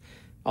drivers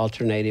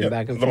alternating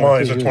back and forth. Le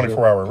Mans is a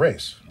 24-hour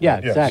race. Yeah,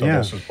 exactly. So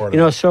this is part of you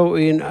know, it. so,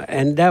 you know,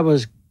 and that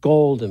was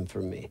golden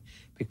for me,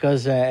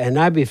 because and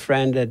I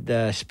befriended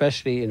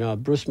especially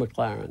Bruce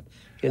McLaren.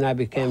 He and I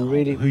became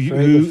really very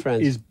good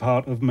friends. Who is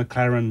part of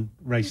McLaren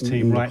race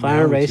team right now?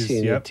 McLaren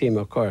racing team,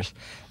 of course.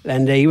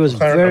 And he was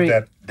McLaren,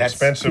 of that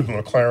expensive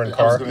McLaren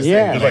car.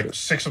 There's like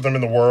 6 of them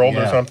in the world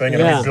or something,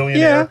 and every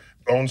billionaire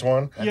owns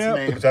one.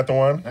 Is that the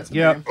one? That's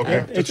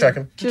Okay,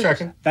 just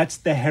checking. That's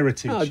their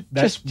heritage. No,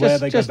 That's where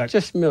they go back.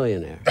 Just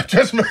millionaire.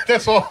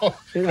 That's all.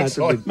 That's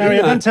all.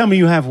 Mario, don't tell me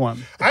you have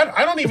one.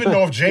 I don't even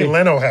know if Jay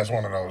Leno has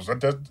one of those.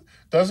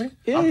 Does he?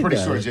 Yeah, I'm pretty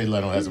does. sure Jay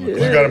Leno has a McLaren.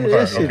 He's got a McLaren.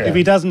 Yes, he Okay. If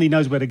he doesn't, he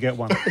knows where to get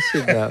one. Yes,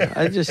 he does.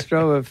 I just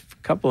drove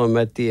a couple of them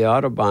at the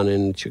Autobahn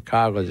in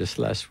Chicago just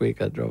last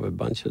week. I drove a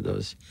bunch of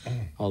those,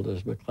 all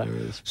those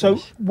McLarens. So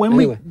when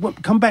we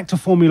come back to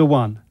Formula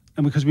One,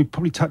 and because we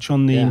probably touch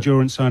on the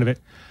endurance side of it,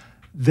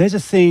 there's a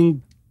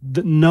thing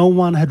that no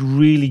one had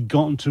really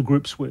gotten to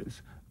grips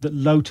with that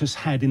Lotus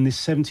had in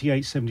this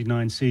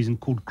 78-79 season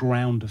called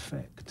ground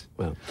effect.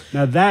 Well,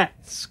 now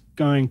that's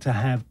going to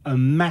have a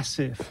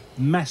massive,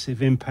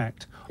 massive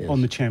impact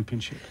on the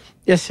championship.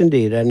 yes,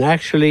 indeed. And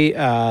actually,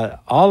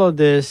 all of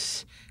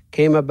this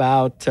came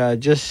about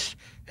just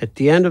at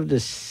the end of the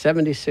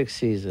 76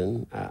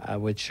 season,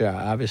 which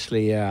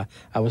obviously I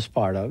was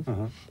part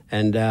of.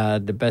 And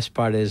the best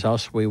part is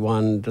also we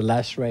won the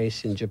last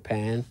race in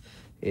Japan.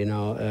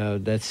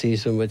 That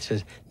season, which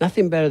is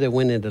nothing better than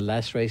winning the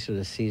last race of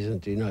the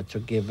season to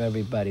give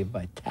everybody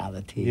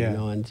vitality,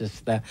 and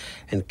just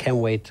and can't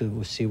wait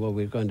to see what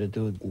we're going to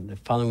do the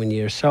following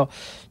year. So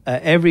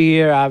every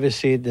year,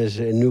 obviously, there's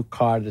a new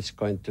car that's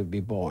going to be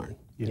born,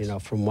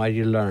 from what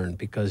you learn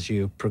because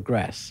you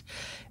progress.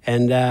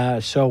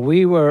 And so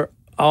we were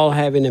all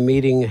having a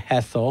meeting at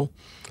Hethel,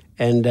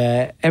 and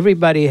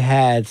everybody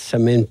had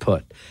some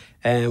input.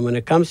 And when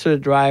it comes to the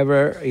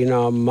driver,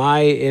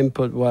 my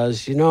input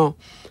was,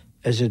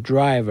 as a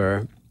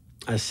driver,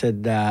 I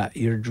said,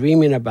 you're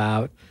dreaming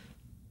about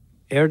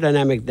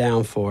aerodynamic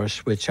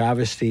downforce, which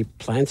obviously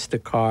plants the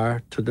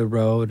car to the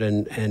road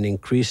and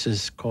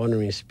increases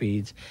cornering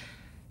speeds.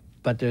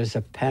 But there's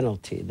a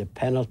penalty. The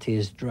penalty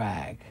is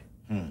drag,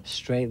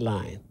 straight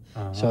line.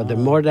 So the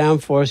more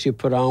downforce you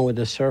put on with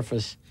the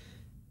surface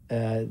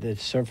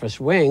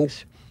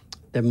wings,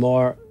 the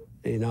more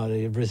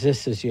the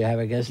resistance you have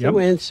against the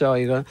wind.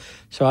 So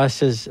So I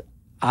says,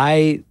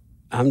 I'm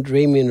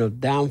dreaming of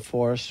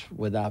downforce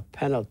without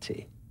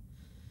penalty.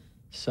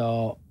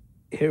 So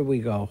here we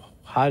go.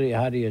 How do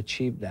you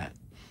achieve that?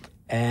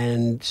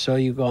 And so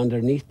you go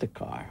underneath the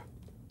car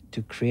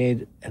to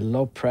create a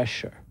low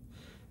pressure.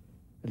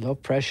 Low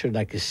pressure,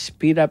 like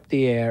speed up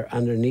the air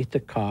underneath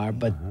the car,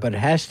 but it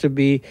has to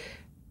be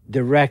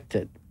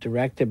directed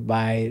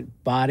by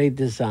body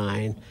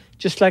design.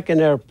 Just like an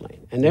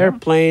airplane. An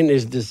airplane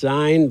is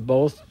designed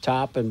both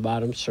top and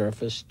bottom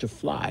surface to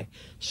fly.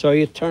 So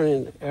you turn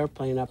an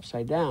airplane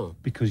upside down.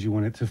 Because you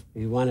want it to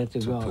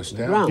go push to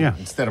down the ground.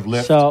 instead of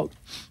lift. So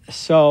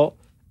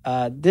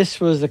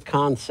this was the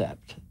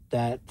concept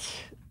that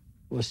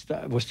was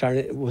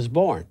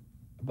born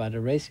about a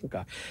racing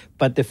car.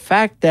 But the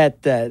fact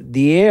that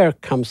the air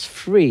comes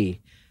free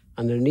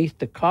underneath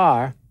the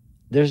car,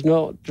 there's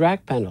no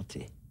drag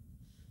penalty.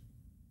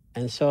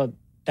 And so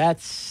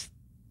that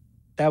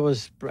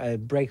was a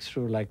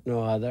breakthrough like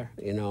no other,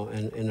 in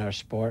our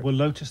sport. Were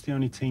Lotus the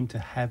only team to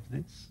have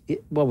this?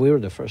 Well, we were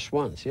the first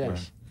ones, yes.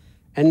 Right.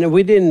 And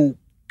we didn't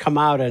come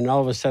out and all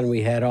of a sudden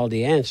we had all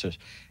the answers.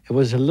 It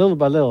was a little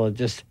by little,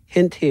 just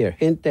hint here,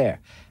 hint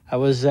there. I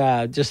was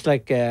just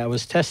like I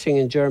was testing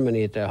in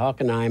Germany at the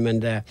Hockenheim,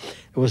 and it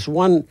was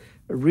one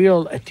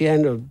real, at the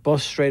end of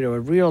both straight, a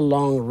real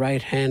long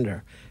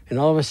right-hander. And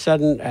all of a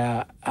sudden,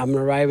 I'm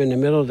arriving in the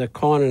middle of the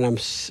corner, and I'm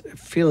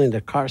feeling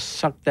the car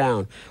sucked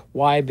down.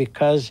 Why?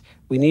 Because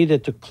we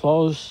needed to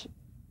close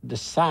the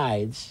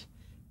sides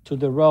to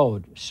the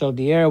road, so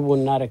the air would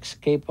not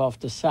escape off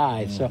the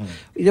side. So,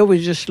 we're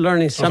just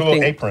learning something. A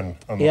little apron.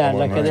 On the one,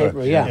 like right? an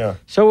apron. Yeah.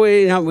 So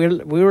we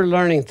were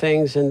learning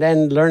things, and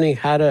then learning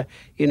how to,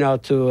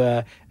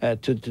 to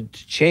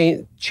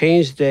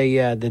change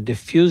the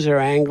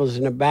diffuser angles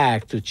in the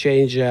back, to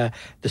change the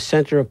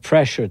center of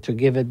pressure to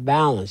give it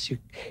balance.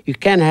 You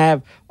can't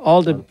have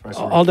all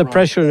the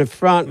pressure in the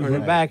front or in the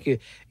back.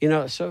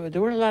 So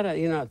there were a lot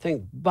of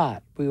things,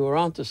 but we were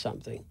onto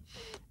something.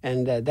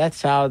 And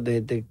that's how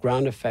the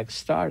ground effect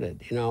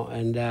started,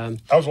 And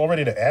I was all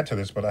ready to add to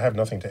this, but I have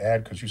nothing to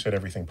add because you said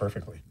everything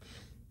perfectly.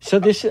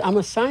 So I'm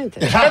a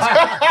scientist.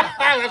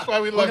 That's why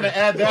we're going to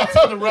add that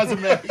to the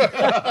resume.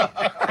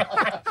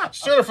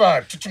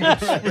 Certified.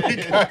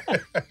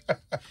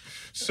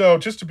 So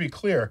just to be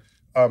clear,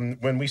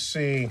 when we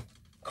see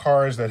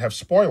cars that have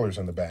spoilers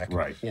in the back,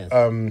 right? Yes.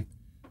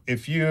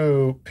 If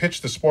you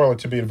pitch the spoiler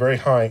to be at a very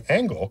high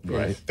angle,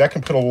 that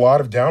can put a lot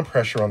of down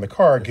pressure on the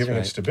car, giving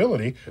it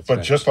stability.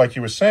 But just like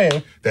you were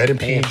saying, that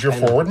impedes your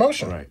forward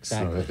motion. Right.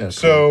 Exactly.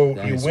 So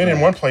you win in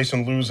one place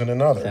and lose in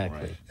another.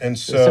 Exactly. And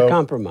so it's a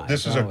compromise.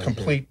 This is a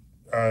complete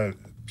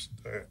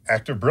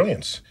act of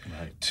brilliance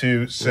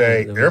to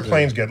say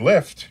airplanes get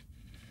lift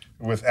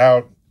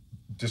without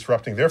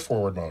disrupting their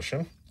forward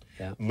motion.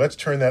 Yeah. Let's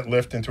turn that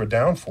lift into a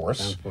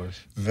downforce. Downforce.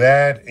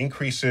 That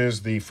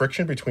increases the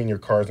friction between your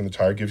cars and the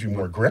tire, gives you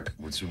more grip.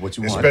 What you want.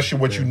 Especially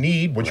what you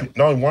need, what you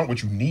not only want,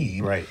 what you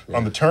need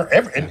on the turn.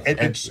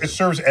 It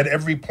serves at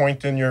every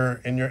point in your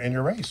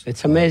race.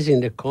 It's amazing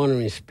the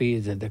cornering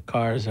speeds that the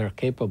cars are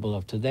capable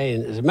of today.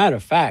 And as a matter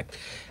of fact,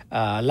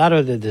 a lot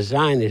of the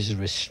design is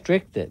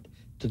restricted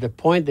to the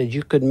point that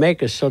you could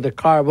make it so the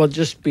car will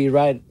just be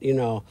right,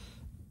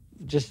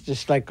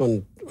 just like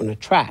on a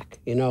track,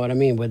 you know what I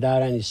mean,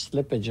 without any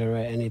slippage or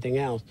anything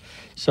else.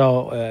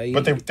 So,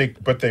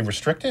 but they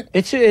restrict it.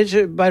 It's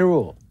by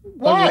rule.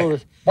 Why? By rule.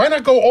 Why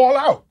not go all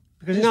out?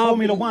 Because it's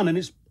Formula One and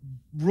it's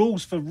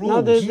rules for rules.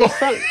 No, there's no.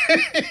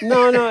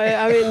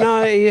 I mean,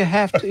 no. You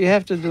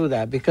have to do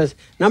that because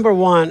number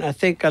one, I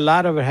think a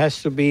lot of it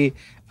has to be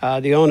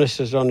the onus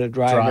is on the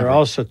driver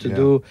also to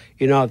do,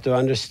 to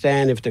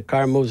understand if the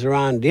car moves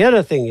around. The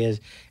other thing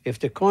is if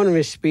the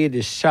cornering speed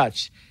is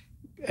such.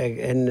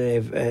 And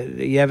if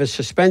you have a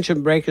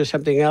suspension brake or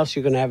something else,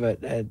 you're going to have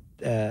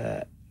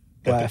a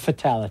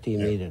fatality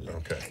immediately.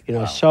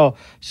 Okay. So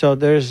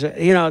there's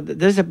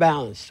there's a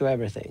balance to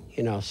everything.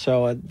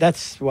 So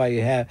that's why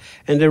you have,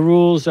 and the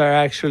rules are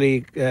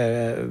actually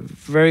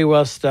very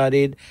well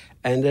studied.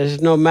 And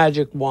there's no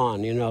magic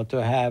wand,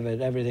 to have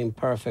everything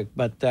perfect.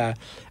 But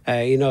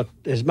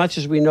as much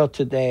as we know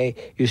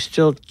today, you're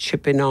still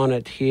chipping on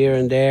it here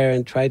and there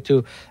and try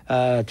to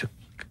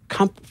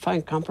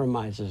find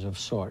compromises of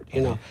sort.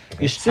 You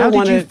still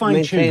want to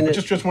maintain it.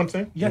 Just one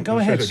thing. Yeah, go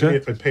ahead, sir.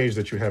 Give me a page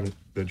that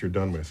you're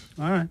done with.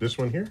 All right. This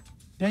one here.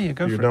 Yeah,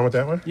 go for it. You're done with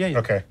that one? Yeah.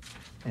 Okay.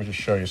 Let me just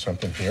show you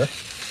something here.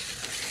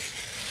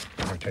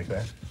 I'm gonna take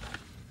that.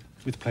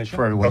 With pleasure.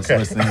 For everyone's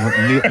listening,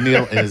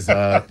 Neil is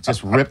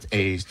just ripped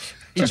a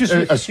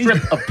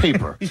strip of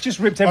paper. He's just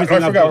ripped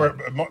everything up. I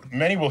forgot.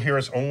 Many will hear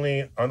us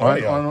only on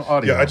audio. On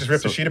audio. Yeah, I just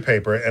ripped a sheet of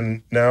paper,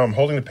 and now I'm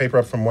holding the paper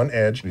up from one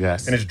edge,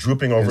 and it's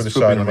drooping over the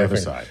side of my finger.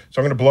 So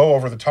I'm going to blow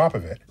over the top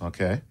of it.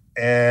 Okay.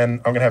 And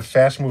I'm going to have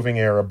fast-moving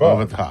air above.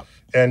 Over the top.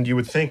 And you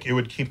would think it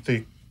would keep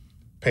the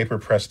paper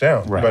pressed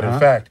down. Right. But in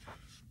fact...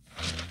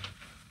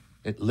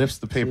 It lifts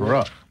the paper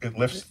up. It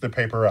lifts the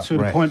paper up. To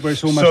the point where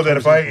it's almost... So that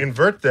if I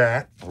invert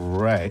that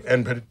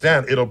and put it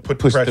down, it'll put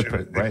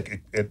pressure.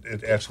 Right.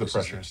 It adds to the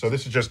pressure. So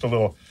this is just a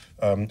little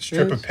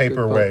strip of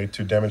paper way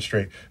to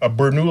demonstrate a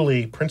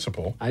Bernoulli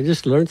principle. I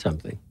just learned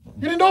something.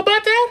 You didn't know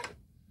about that?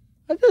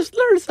 I just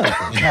learned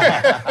something.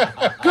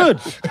 Good.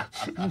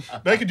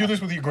 Now you can do this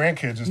with your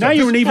grandkids and stuff. Now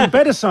you're an even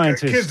better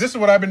scientist. Kids, this is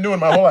what I've been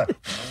doing my whole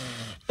life.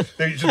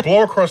 You just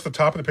blow across the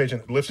top of the page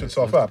and it lifts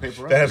itself up.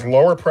 That has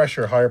lower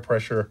pressure, higher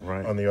pressure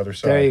on the other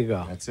side. There you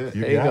go. That's it.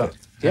 There you go.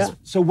 Yeah.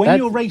 So when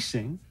you're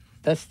racing...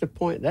 That's the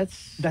point.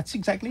 That's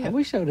exactly it. I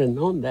wish I would have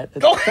known that at the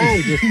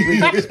time. Just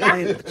to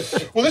explain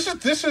it. Well,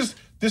 this is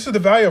the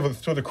value of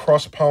sort of the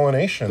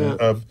cross-pollination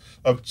of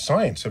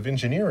science, of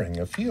engineering,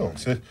 of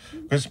fields.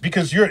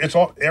 Because it's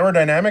all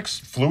aerodynamics,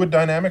 fluid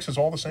dynamics is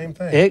all the same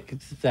thing.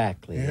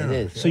 Exactly. Yeah. It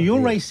is. So your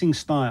racing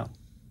style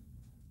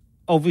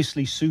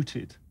obviously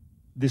suited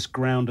this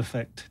ground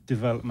effect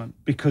development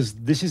because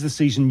this is the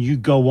season you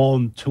go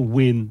on to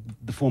win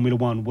the Formula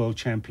One World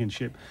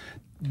Championship.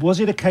 Was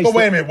it a case? But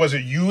wait a minute, was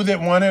it you that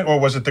won it, or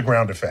was it the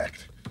ground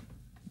effect?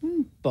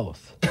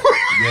 Both. There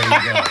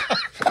you go.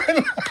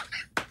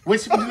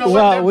 Which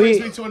that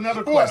brings me to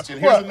another question.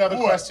 Here's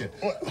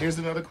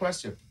another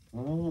question.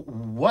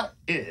 What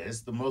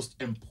is the most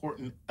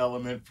important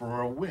element for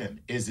a win?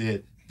 Is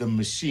it the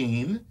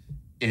machine?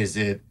 Is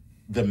it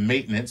the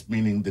maintenance,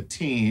 meaning the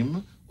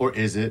team, or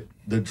is it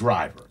the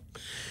driver?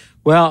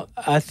 Well,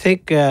 I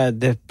think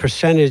the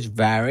percentage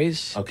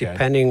varies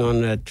depending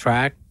on the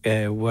track,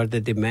 what the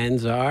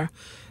demands are.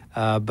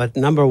 But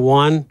number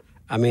one,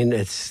 I mean,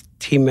 it's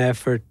team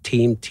effort,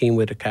 team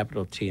with a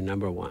capital T,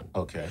 number one.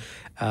 Okay.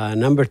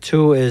 Number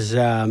two is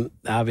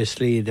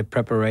obviously the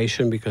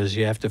preparation because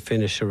you have to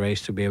finish a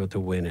race to be able to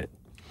win it.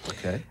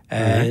 Okay.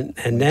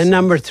 And then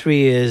number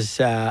three is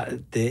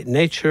the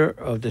nature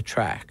of the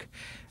track.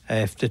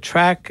 If the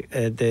track,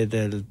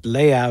 the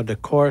layout, the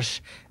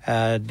course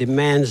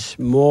demands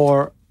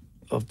more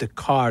of the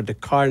car,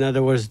 in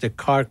other words, the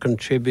car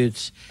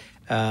contributes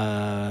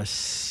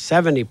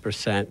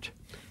 70%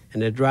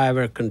 and the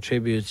driver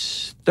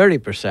contributes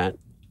 30%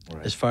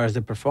 as far as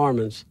the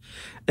performance.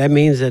 That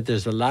means that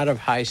there's a lot of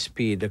high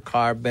speed. The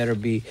car better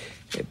be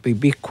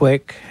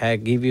quick,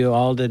 give you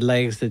all the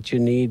legs that you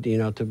need,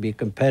 to be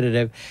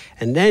competitive.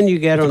 And then you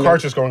get the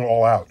car's just going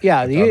all out.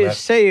 Yeah,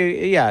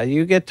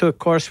 you get to a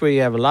course where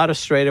you have a lot of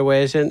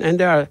straightaways, and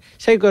there are,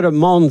 say, go to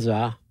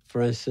Monza,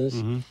 for instance,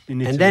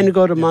 and then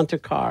go to Monte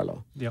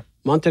Carlo. Yep.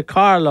 Monte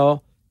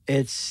Carlo,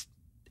 it's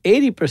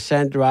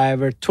 80%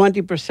 driver,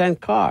 20%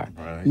 car.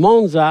 Right.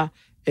 Monza,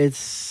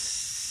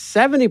 it's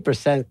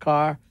 70%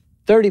 car,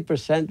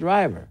 30%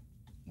 driver.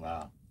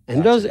 Wow.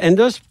 And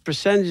those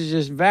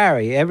percentages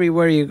vary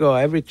everywhere you go,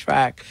 every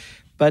track.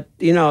 But,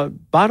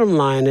 bottom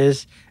line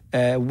is,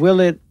 will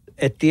it,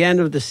 at the end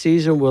of the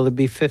season, will it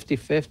be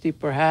 50-50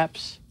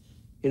 perhaps?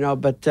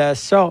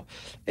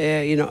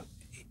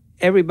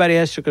 Everybody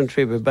has to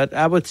contribute. But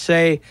I would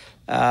say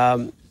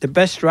the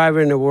best driver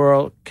in the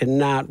world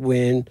cannot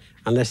win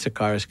unless the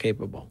car is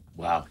capable.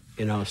 Wow.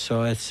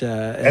 So it's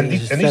and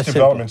these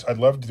developments. I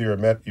loved your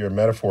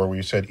metaphor where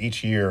you said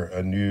each year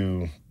a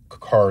new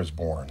car is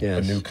born,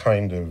 a new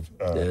kind of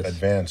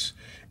advance.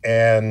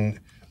 And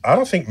I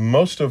don't think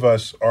most of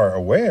us are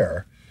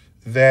aware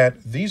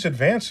that these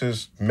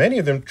advances, many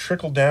of them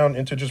trickle down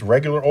into just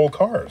regular old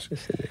cars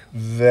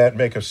that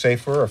make us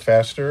safer or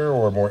faster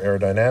or more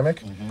aerodynamic.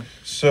 Mm-hmm.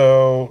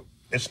 So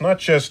it's not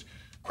just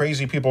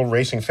crazy people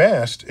racing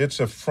fast. It's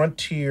a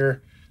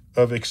frontier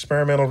of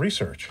experimental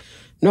research.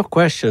 No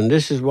question.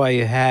 This is why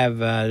you have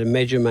the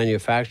major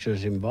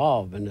manufacturers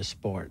involved in the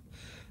sport,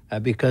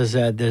 because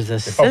there's a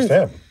sense. It helps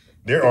them.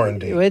 Their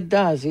R&D. It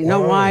does. You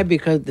know why?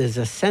 Because there's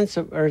a sense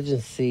of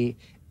urgency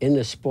in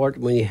the sport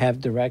when you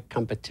have direct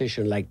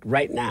competition, like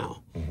right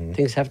now. Mm-hmm.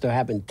 Things have to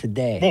happen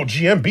today. Well,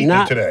 GM beat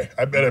me today.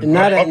 I better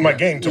up my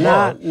game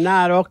tomorrow.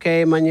 Not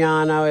okay,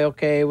 mañana,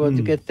 okay, we'll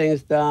get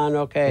things done,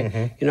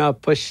 okay. Mm-hmm.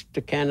 Push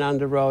the can on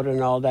the road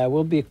and all that.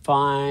 We'll be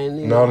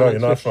fine. No, you're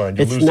not fine.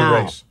 You lose the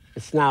race.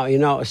 It's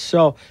now,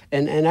 so,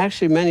 and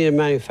actually many of the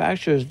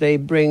manufacturers, they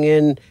bring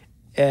in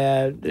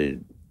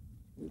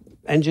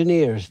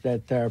engineers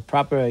that are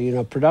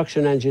proper,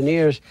 production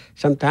engineers,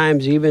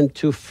 sometimes even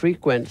to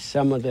frequent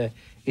some of the,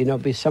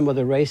 some of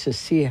the races,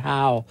 see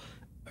how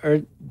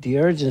the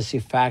urgency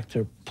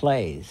factor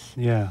plays.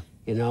 Yeah.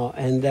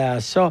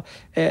 So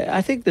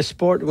I think the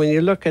sport, when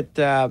you look at...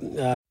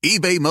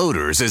 eBay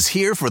Motors is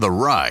here for the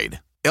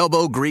ride.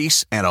 Elbow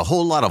grease and a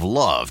whole lot of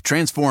love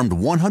transformed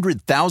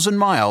 100,000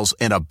 miles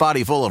and a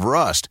body full of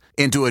rust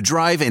into a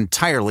drive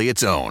entirely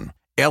its own.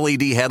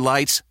 LED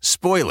headlights,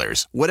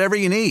 spoilers, whatever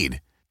you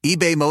need.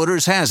 eBay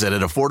Motors has it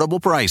at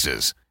affordable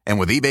prices. And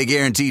with eBay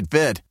Guaranteed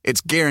Fit, it's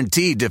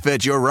guaranteed to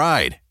fit your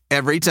ride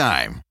every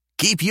time.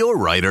 Keep your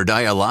ride or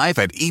die alive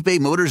at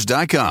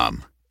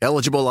ebaymotors.com.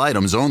 Eligible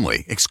items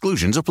only.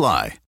 Exclusions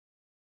apply.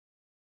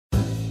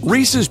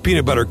 Reese's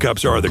peanut butter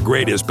cups are the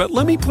greatest, but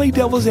let me play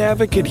devil's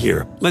advocate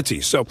here. Let's see.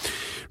 So,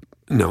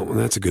 no,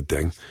 that's a good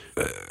thing.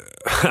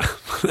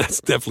 That's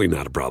definitely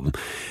not a problem.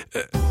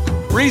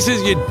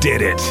 Reese's, you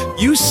did it.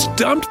 You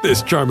stumped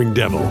this charming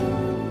devil.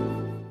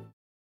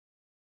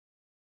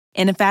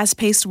 In a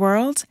fast-paced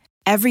world,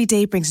 every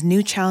day brings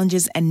new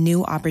challenges and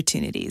new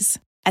opportunities.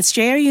 At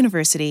Strayer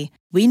University,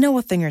 we know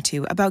a thing or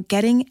two about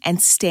getting and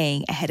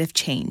staying ahead of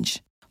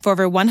change. For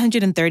over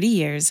 130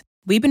 years,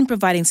 we've been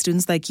providing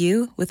students like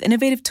you with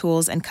innovative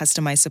tools and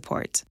customized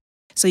support,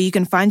 so you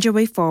can find your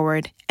way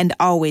forward and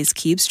always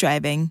keep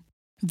striving.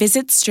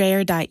 Visit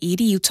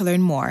strayer.edu to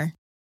learn more.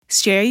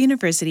 Strayer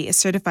University is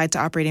certified to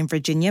operate in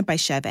Virginia by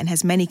Chev and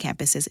has many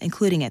campuses,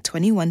 including at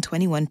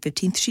 2121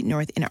 15th Street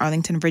North in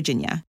Arlington,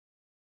 Virginia.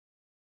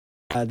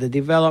 The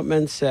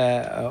developments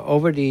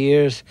over the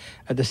years,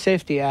 the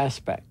safety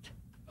aspect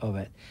of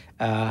it,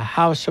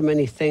 how so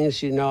many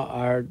things,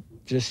 are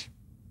just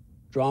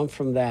drawn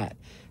from that.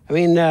 I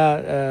mean,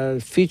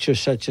 features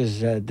such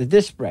as the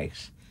disc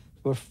brakes.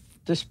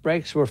 Disc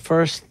brakes were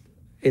first,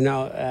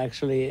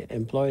 actually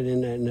employed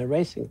in a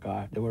racing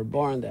car. They were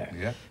born there.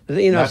 Yeah.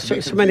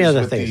 So many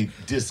other things.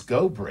 The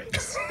disco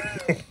brakes.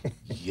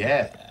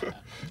 Yeah.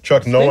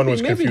 Chuck, one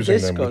was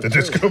confusing them with the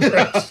disco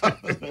brakes.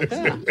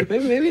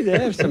 Maybe they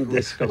have some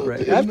disco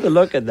brakes. I have to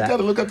look at that. You got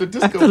to look at the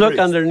disco brakes. I have to look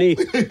underneath.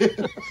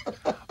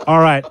 All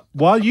right.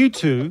 While you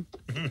two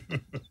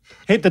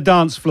hit the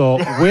dance floor,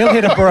 we'll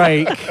hit a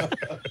break.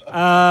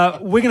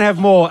 We're going to have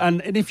more.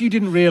 And if you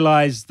didn't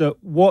realize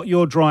that what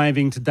you're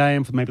driving today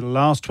and for maybe the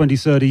last 20,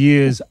 30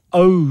 years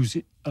owes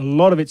a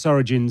lot of its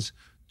origins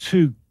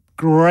to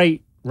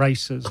great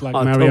racers like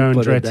Mario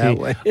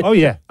Andretti. Oh,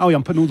 yeah,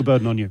 I'm putting all the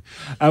burden on you.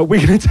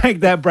 We're going to take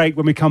that break.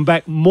 When we come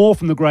back, more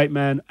from the great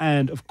man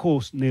and, of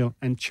course, Neil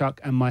and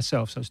Chuck and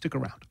myself. So stick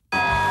around.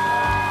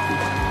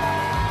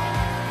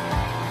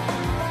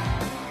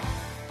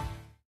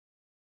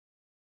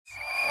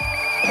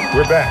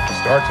 We're back.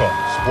 Star Talk,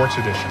 Sports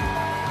Edition.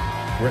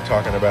 We're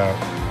talking about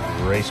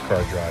race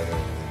car driving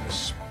in the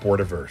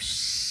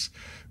Sportiverse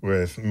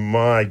with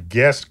my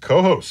guest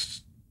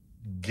co-hosts,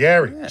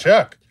 Gary,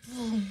 Chuck,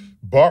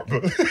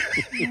 Barbara. That's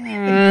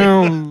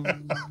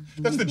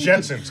the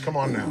Jetsons. Come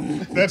on now.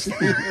 That's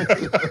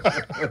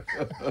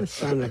that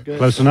sounded good.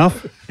 Close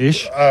enough,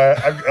 ish.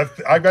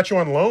 I got you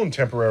on loan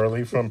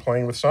temporarily from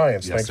Playing with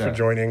Science. Yes, Thanks sir. for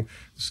joining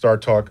Star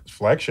Talk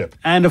flagship.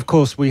 And of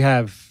course, we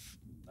have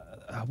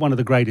one of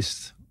the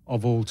greatest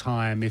of all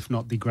time, if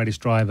not the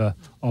greatest driver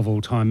of all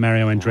time,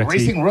 Mario Andretti.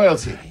 Racing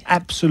royalty.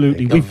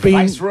 Absolutely. The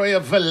Viceroy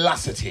of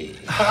Velocity.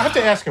 I have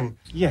to ask him,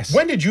 Yes.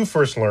 when did you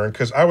first learn?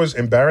 Because I was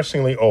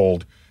embarrassingly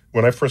old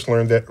when I first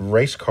learned that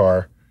race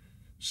car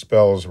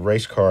spells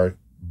race car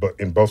but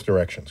in both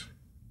directions.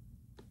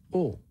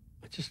 Oh,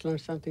 I just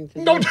learned something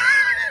today. No, are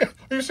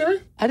you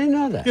serious? I didn't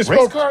know that. Yes,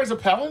 Race car is a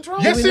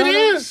palindrome? Yes, it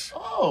is.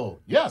 Oh,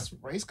 yes.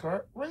 Race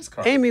car.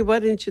 Amy, why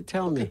didn't you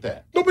tell me? Look at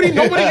that. Nobody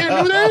here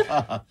knew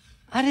that?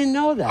 I didn't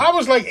know that. I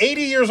was like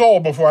 80 years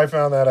old before I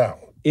found that out.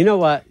 You know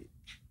what?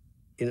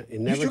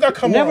 never, you got to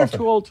come never more often.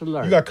 too old to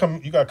learn. You got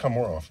to come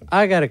more often.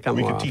 I got to come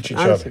We more can often. teach each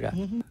Honest other. to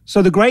God.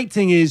 So the great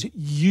thing is,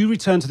 you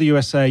return to the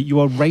USA, you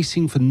are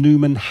racing for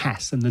Newman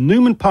Haas. And the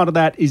Newman part of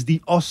that is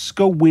the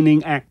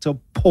Oscar-winning actor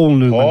Paul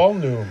Newman. Paul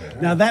Newman.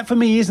 Now, that for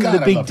me isn't God,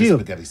 the I big love his deal.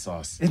 spaghetti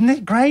sauce. Isn't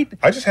it great?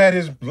 I just had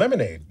his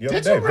lemonade the other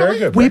Did day. you Very really?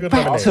 good. We're Very good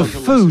back lemonade. to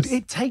Delicious. food.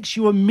 It takes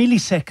you a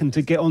millisecond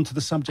to get onto the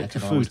I subject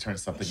can of always food. turn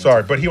something Sorry,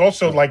 into but he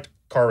also liked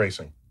car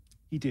racing.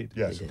 He did.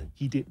 Yes.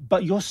 He did.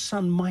 But your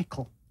son,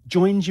 Michael,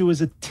 joins you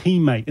as a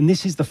teammate. And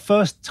this is the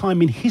first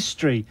time in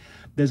history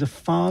there's a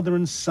father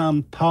and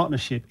son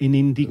partnership in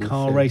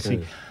IndyCar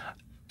racing.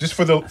 Just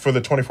for the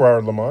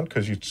 24-hour Le Mans,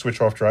 because you switch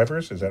off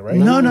drivers, is that right?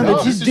 No,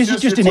 this this is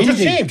just an your Just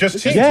Indy. team,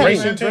 just team, Yeah,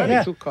 racing team.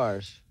 yeah. Two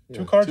cars.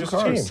 Two cars, Two just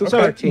cars. a team. So So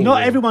Okay. team,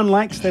 not yeah. everyone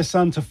likes their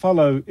son to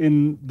follow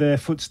in their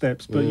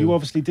footsteps, but you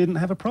obviously didn't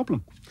have a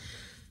problem.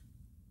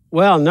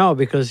 Well, no,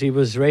 because he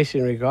was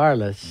racing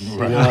regardless,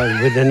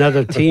 with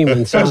another team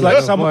and so Sounds on like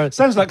and so someone. forth.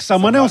 Sounds like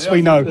someone else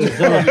we know.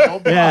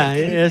 Yeah,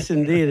 yes,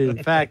 indeed.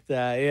 In fact,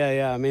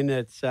 I mean,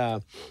 it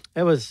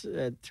was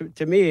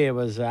to me, it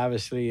was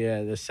obviously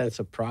the sense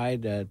of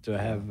pride to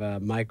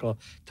have Michael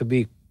to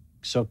be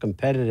so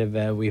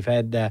competitive. We've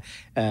had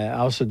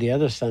also the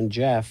other son,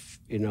 Jeff.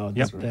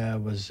 That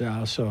was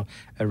also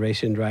a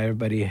racing driver,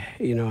 but he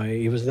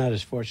was not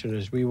as fortunate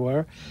as we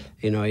were.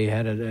 He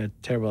had a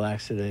terrible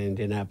accident in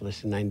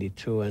Indianapolis in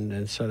 '92,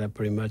 and so that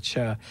pretty much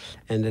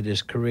ended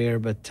his career.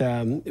 But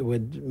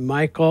with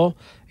Michael,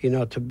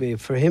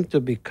 for him to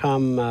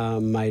become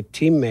my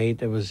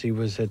teammate, he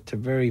was at the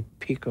very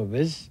peak of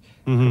his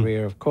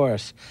career, of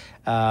course,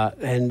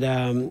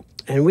 and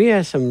we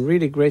had some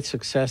really great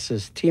success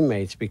as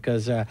teammates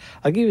because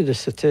I'll give you the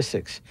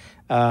statistics.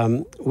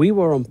 We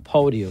were on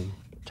podium,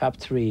 top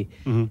three,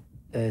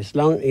 as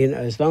long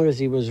as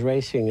he was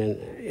racing,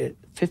 and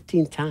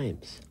 15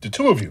 times. The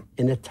two of you.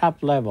 In the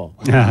top level,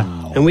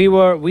 and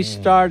we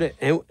started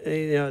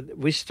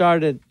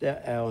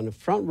on the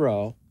front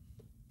row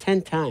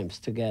 10 times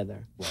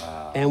together.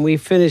 Wow! And we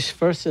finished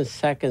first and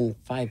second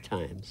 5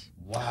 times.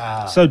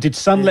 Wow. So did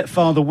son let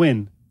father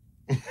win?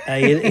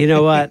 You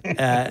know what?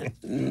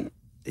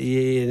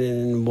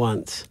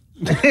 Once.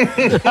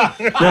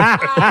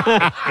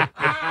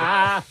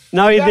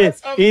 No, he did.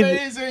 That's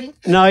amazing.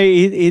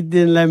 He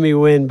didn't let me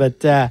win,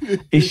 but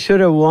he should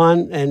have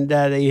won. And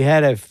he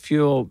had a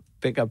fuel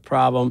pickup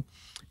problem,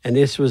 and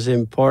this was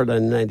in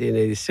Portland,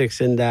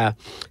 1986. And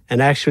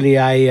actually,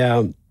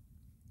 I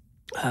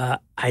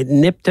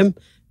nipped him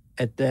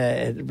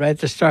right at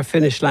the start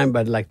finish line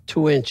by like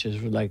 2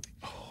 inches, with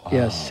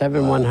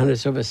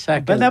 7/100ths of a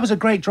second. But that was a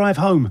great drive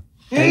home.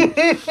 And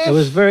it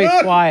was very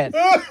quiet.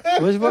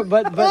 It was, but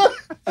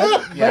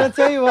I'll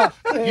tell you what.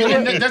 You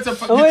can't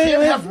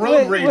have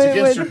road rage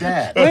against your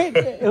dad. Wait,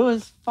 it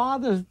was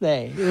Father's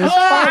Day. It was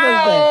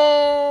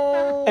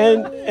Father's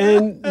Day.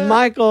 And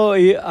Michael,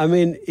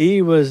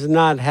 he was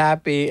not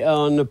happy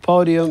on the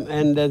podium.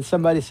 And then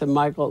somebody said,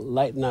 "Michael,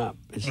 lighten up."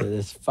 He said,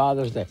 "It's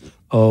Father's Day."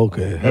 Oh,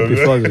 okay. Happy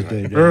Father's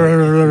Day,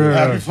 Dad.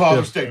 Happy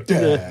Father's Day,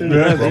 Dad.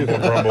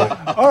 Rumble.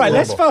 All right,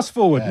 let's fast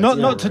forward.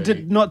 Not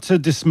to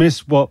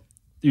dismiss what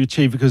you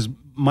achieved, because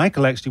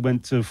Michael actually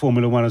went to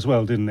Formula One as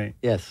well, didn't he?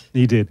 Yes.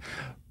 He did.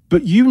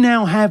 But you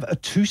now have a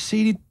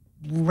 2-seated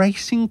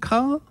racing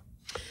car?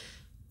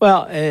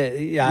 Well,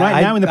 yeah.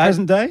 Right now in the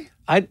present day?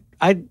 I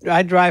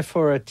drive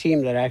for a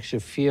team that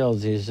actually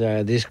fields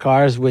these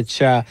cars, which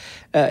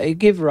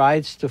give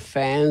rides to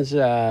fans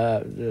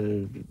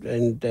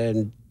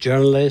and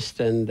journalists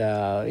and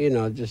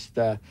just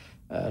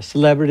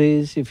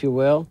celebrities, if you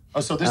will.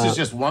 Oh, so this is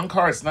just one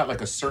car? It's not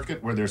like a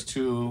circuit where there's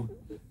two...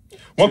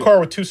 One car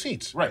with 2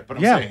 seats. Right, but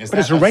I'm Yeah, saying, is but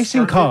that it's a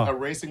racing circuit, car. A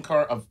racing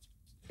car of...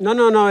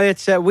 No.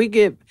 It's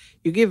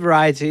you give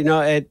rides.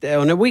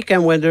 On a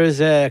weekend when there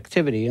is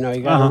activity, you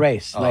got to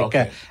race.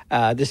 okay.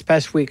 This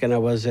past weekend, I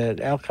was at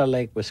Elkhart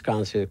Lake,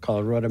 Wisconsin,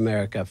 called Road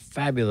America,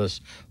 fabulous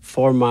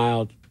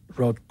 4-mile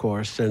road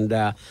course, and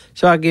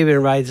so I give you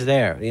rides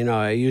there.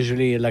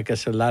 Usually, like I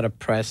said, a lot of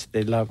press.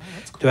 They love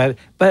to have.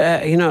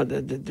 But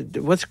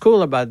what's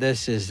cool about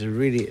this is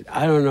really,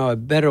 I don't know, a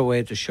better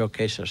way to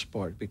showcase our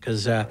sport,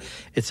 because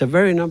it's a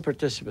very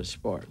non-participant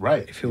sport,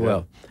 Right, if you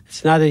will.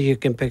 It's not that you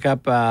can pick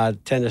up a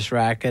tennis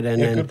racket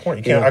and then. Good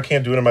point. I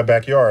can't do it in my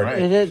backyard. Right.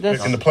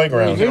 In the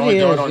playground. You can only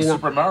do it on is,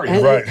 Super Mario.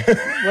 and- Right.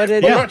 But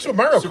it Well, is- not Super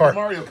Mario Kart. Super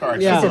Mario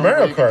Kart. Yeah. Super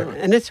Mario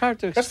Kart. and it's hard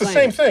to That's the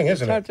explain. same thing,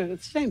 isn't it?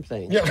 It's the same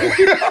thing.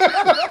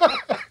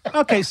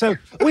 Okay, so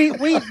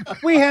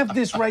we have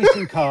this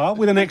racing car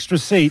with an extra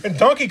seat. And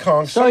Donkey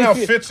Kong So somehow if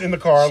you- fits in the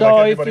car So like if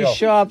everybody you else.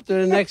 show up to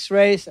the next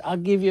race, I'll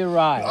give you a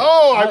ride.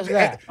 Oh, How's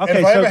that? and Okay,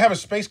 if I so- ever have a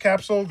space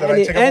capsule that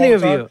Any- I take up any all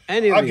of the time, you,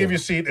 any of I'll you. give you a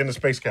seat in the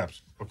space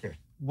capsule. Okay.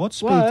 What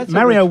speed? Well, that's a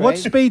Mario, good what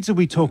trade. speeds are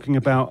we talking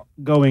about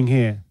going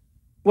here?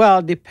 Well,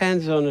 it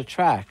depends on the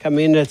track. I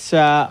mean, it's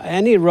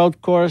any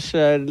road course,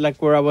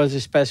 like where I was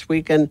this past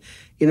weekend,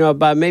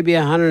 about maybe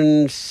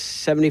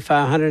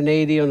 175,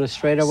 180 on the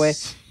straightaway.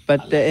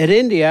 But at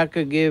Indy, I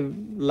could give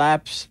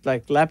lap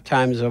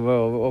times of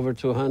over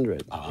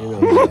 200. I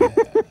love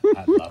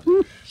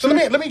it. So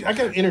let me. I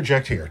got to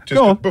interject here, just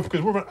Go on.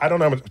 because I don't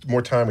know how much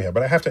more time we have,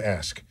 but I have to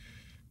ask.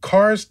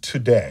 cars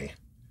today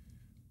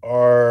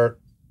are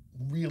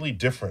really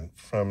different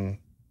from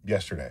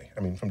yesterday. I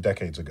mean, from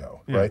decades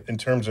ago, right? In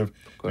terms of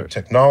the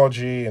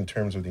technology, in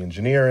terms of the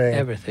engineering,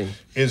 everything.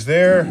 Is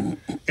there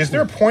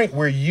a point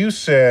where you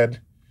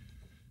said,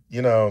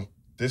 you know,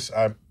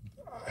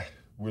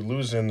 we're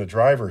losing the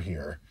driver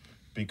here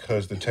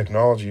because the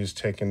technology is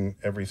taking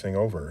everything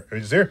over?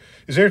 Is there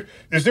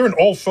an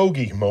old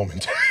fogey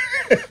moment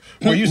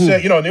where you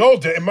said, you know,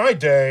 in my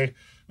day, it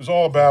was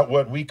all about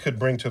what we could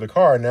bring to the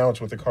car. Now it's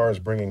what the car is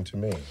bringing to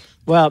me.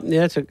 Well,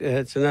 yeah,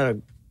 it's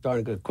another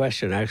darn good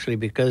question, actually,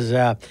 because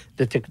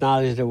the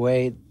technology, the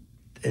way,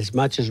 as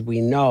much as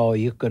we know,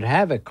 you could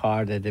have a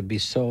car that would be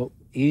so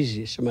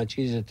much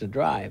easier to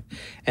drive.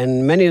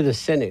 And many of the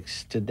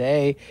cynics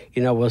today,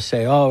 you know, will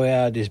say, oh,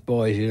 yeah, these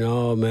boys, you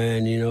know,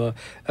 man, you know,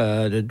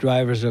 the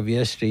drivers of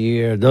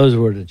yesteryear, those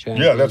were the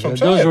champions. Yeah, that's what I'm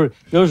saying.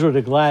 Those were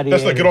the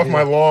gladiators. That's like, get off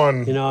my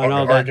lawn, you know, and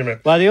all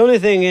argument. That. Well, the only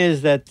thing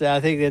is that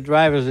I think the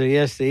drivers of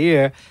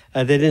yesteryear,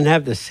 they didn't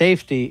have the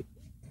safety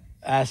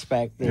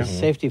aspect, the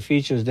safety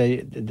features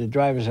that the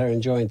drivers are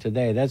enjoying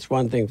today. That's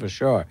one thing for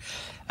sure.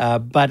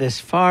 But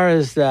as far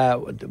as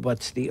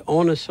what's the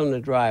onus on the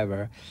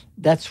driver,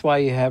 that's why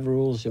you have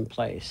rules in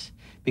place.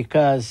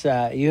 Because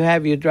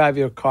you drive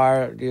your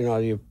car, you know,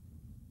 your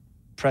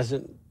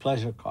present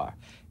pleasure car.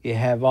 You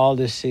have all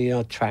this, you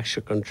know,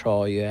 traction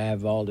control. You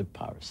have all the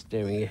power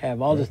steering. You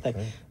have all this thing.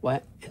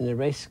 Well, in the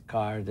race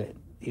car, that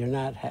you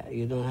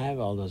don't have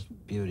all those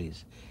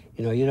beauties.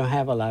 You know, you don't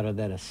have a lot of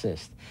that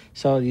assist.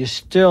 So you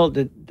still,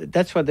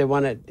 that's what they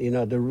wanted. You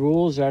know, the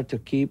rules are to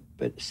keep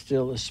it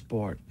still a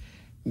sport.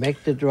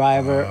 Make the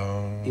driver,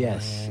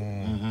 yes.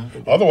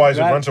 Mm-hmm. Otherwise,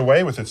 it runs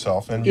away with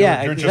itself, and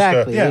you're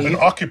exactly. just an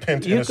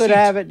occupant in a seat. You could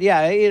have it,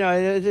 you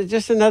know,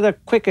 just another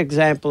quick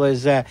example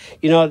is,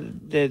 you know,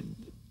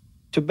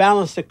 to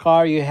balance the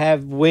car, you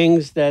have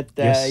wings that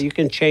you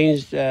can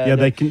change.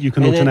 You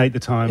can alternate the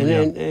time.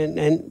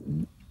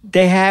 And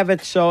they have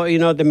it so, you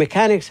know, the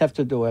mechanics have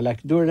to do it,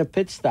 like during a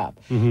pit stop.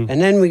 Mm-hmm. And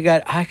then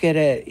I get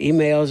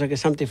emails, I get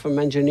something from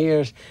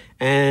engineers,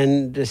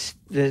 and this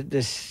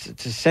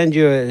to send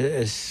you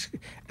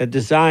a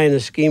design, a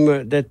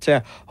schema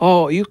that,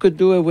 you could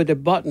do it with a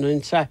button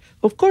inside.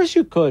 Of course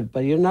you could,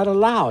 but you're not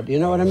allowed. You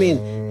know what I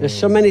mean? There's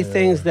so many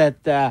things that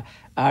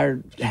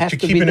have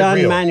to be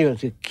done manually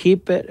to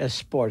keep it a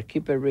sport,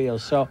 keep it real.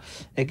 So,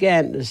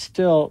 again, there's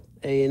still...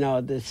 You know,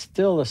 there's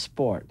still a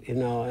sport, you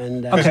know,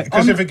 and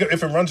because if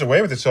it runs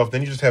away with itself, then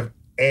you just have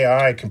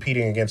AI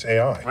competing against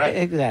AI, right?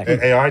 Exactly,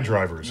 AI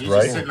drivers, you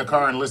right? Just sit in the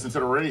car and listen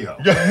to the radio.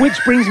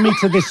 Which brings me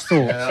to this thought.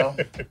 You know?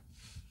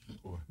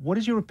 What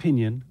is your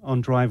opinion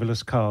on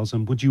driverless cars,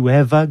 and would you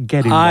ever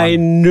get in one? I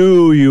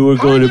knew you were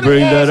going to bring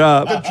that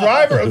up. The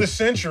driver of the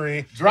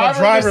century,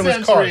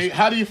 driverless cars.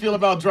 How do you feel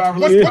about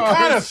driverless cars? What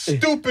kind of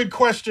stupid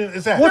question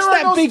is that?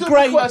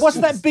 What's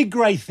that big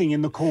grey thing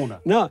in the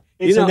corner? No,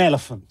 it's an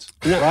elephant,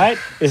 right?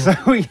 So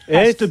it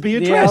has to be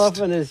addressed.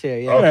 The elephant is here,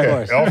 yeah, okay. Of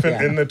course.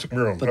 Elephant in the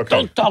room. But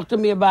don't talk to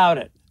me about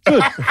it.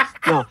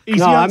 No,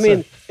 Easy I answer.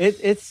 mean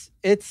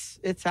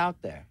it's out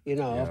there, you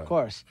know, of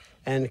course.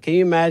 And can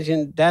you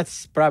imagine?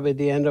 That's probably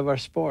the end of our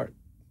sport,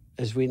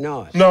 as we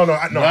know it. No,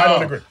 I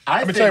don't agree.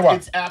 I think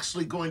it's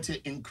actually going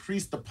to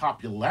increase the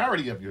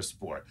popularity of your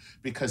sport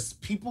because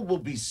people will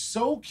be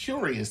so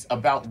curious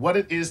about what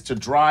it is to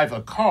drive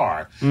a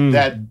car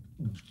that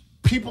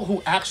people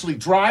who actually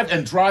drive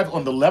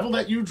on the level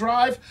that you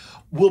drive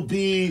will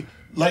be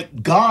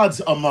like gods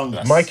among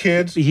us. My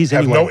kids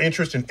have no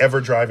interest in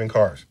ever driving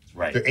cars.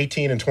 Right. They're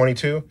 18 and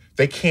 22.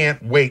 They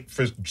can't wait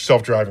for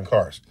self-driving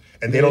cars.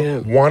 And they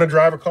don't want to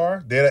drive a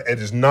car. It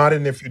is not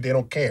in their future. They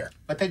don't care.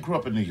 But they grew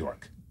up in New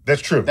York. That's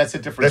true. That's a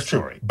different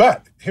story. True.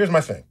 But here's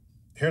my thing.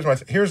 Here's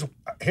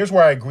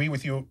where I agree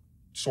with you,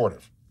 sort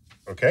of.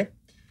 Okay?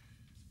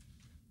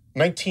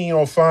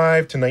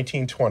 1905 to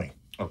 1920.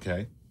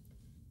 Okay.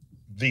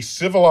 The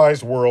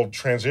civilized world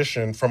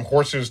transitioned from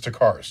horses to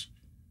cars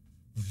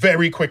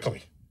very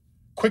quickly.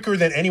 Quicker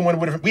than anyone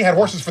would have. We had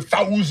horses for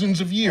thousands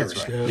of years.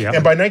 That's right.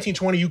 And by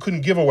 1920, you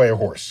couldn't give away a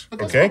horse.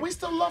 Okay? We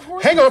still love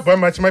horses. Hang on, but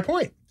that's my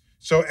point.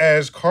 So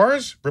as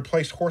cars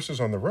replaced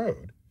horses on the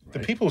road, the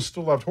people who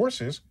still loved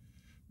horses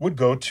would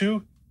go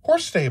to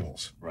horse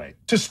stables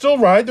to still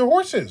ride their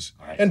horses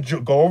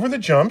and go over the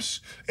jumps.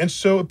 And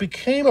so it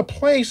became a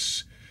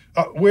place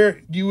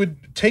where you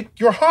would take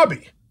your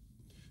hobby.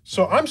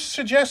 So I'm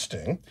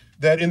suggesting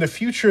that in the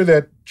future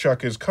that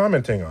Chuck is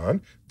commenting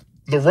on,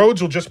 the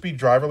roads will just be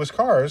driverless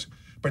cars,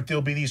 but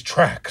there'll be these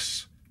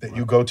tracks that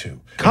you go to.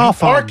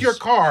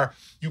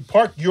 You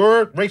park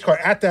your race car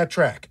at that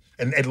track.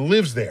 And it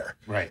lives there.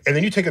 Right. And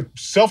then you take a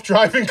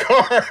self-driving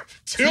car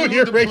to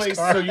your race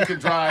car. So you can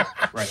drive.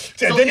 Right.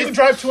 And then you can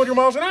drive 200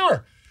 miles an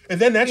hour.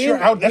 And then that's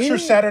your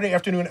Saturday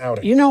afternoon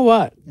outing. You know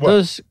what?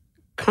 Those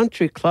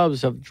country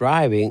clubs of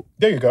driving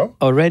there you go.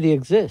 Already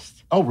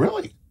exist. Oh,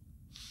 really?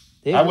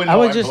 Yeah. I wouldn't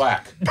know I'm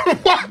black.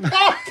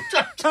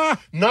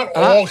 Not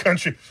all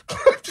country.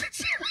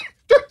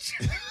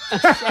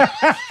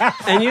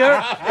 And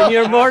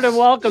you're more than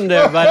welcome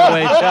there, by the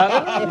way,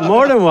 Chuck.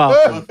 More than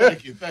welcome.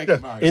 Thank you,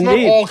 Mario. It's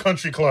Indeed. not all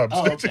country clubs.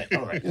 Oh, okay,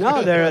 all right.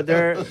 No,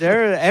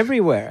 they're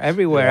everywhere.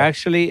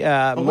 Actually,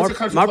 What's a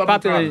country club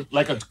popular.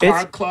 like a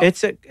car club?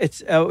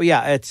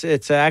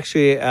 It's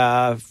actually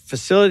a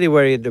facility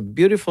where the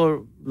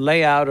beautiful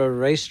layout of a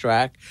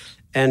racetrack,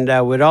 and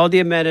with all the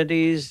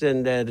amenities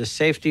and the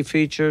safety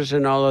features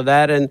and all of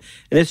that, and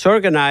it's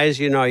organized.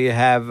 You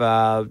have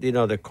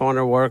the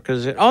corner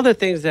workers and all the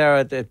things there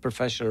at the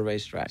professional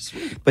racetrack.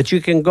 But you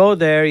can go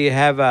there.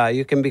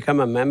 You can become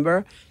a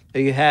member.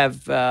 You have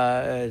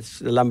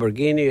it's a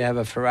Lamborghini. You have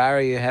a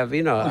Ferrari. You have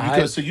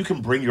because so you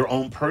can bring your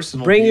own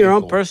personal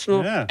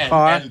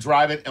car and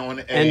drive it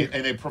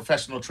in a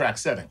professional track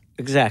setting.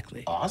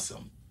 Exactly.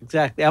 Awesome.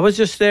 Exactly. I was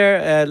just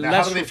there. Now,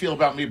 how do they feel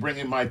about me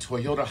bringing my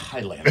Toyota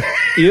Highlander?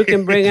 You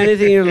can bring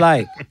anything you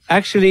like.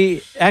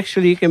 Actually,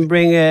 you can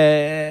bring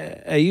a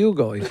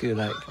Yugo if you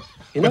like.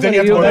 You know But then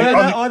what you a have to-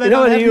 Yugo is? You know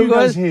what a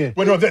Yugo is? here.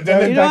 Well, no, You don't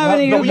have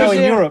any Yugos in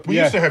here? Europe. we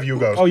used to have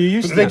Yugos. Oh, you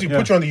used to? They Yeah.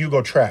 put you on the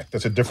Yugo track.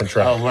 That's a different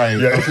track. Oh, right.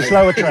 Yeah. It's a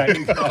slower track.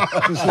 It's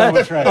a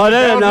slower track. Oh,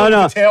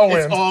 no.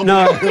 Tailwind.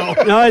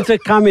 No, it's a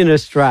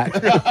communist track.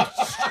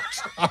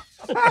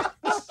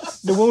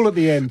 The wall at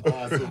the end.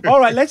 All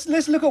right, let's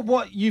look at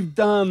what you've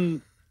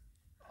done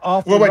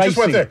after Well, wait, racing. just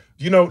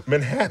one thing.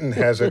 Manhattan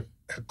has a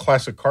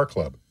classic car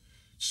club.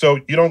 So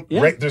you don't.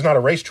 There's not a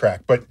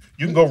racetrack, but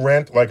you can go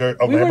rent like a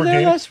We Lamborghini. were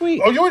there last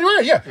week. Oh, you were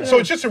there, yeah. So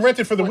it's just to rent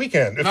it for the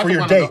weekend Not for the your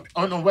one date.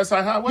 on the West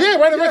Side Highway? Yeah,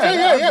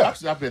 right, yeah.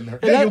 I've been there.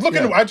 Yeah, you look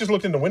in. I just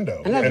looked in the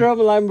window. And I drove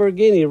a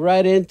Lamborghini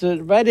right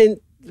in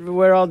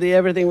where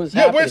everything was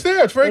happening. where it's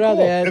there. It's very Where all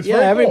cool. they had- It's very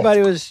cool.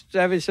 everybody was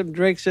having some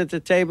drinks at the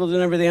tables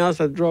and everything else.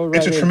 I drove right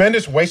It's a in.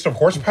 tremendous waste of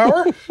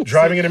horsepower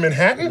driving it in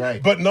Manhattan,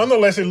 Right. but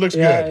nonetheless, it looks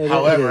Yeah, good. it-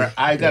 However,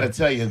 I got to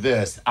tell you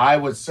this. I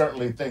would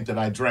certainly think that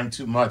I drank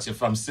too much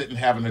if I'm sitting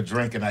having a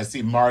drink and I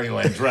see Mario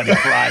Andretti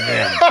drive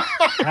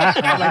in.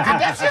 I'm like, did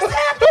that just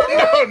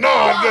happen? No,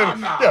 I'm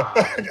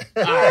good.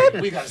 Yeah. All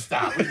right, we got to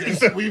stop.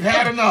 We've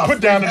had enough. Put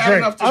down We've the had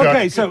drink. enough to- Chuck.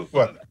 Okay, so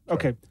What?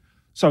 Okay,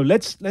 so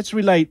let's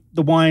relate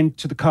the wine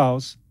to the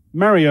cars.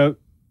 Mario,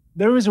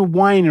 there is a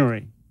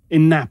winery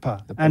in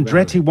Napa,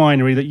 Andretti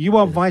Winery, that you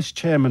are vice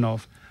chairman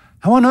of.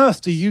 How on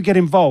earth do you get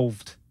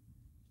involved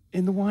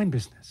in the wine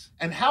business?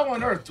 And how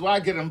on earth do I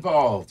get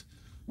involved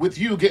with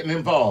you getting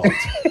involved?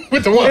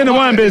 With the one. In the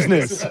wine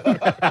business.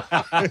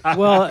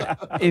 Well,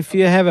 if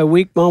you have a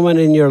weak moment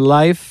in your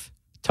life,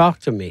 talk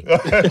to me.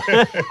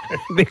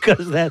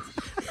 Because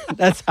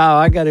that's how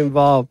I got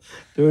involved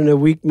during a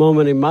weak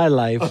moment in my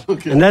life.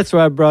 Okay. And that's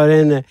why I brought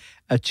in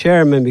a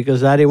chairman,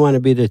 because I didn't want to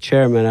be the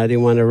chairman. I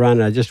didn't want to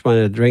run. I just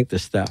wanted to drink the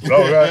stuff.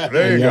 Oh, right.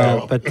 There you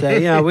go. But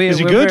Is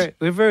it good?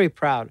 we're very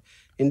proud.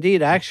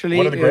 Indeed, actually,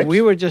 What are the grapes?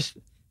 we were just.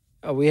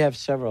 We have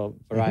several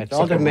varietals,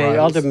 all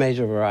the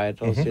major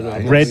varietals.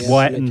 Red, We have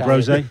white, some and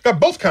Italian- rosé. Got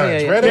both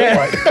kinds, Yeah, red yeah.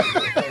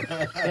 and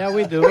white. Yeah,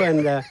 we do,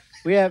 and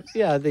we have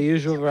the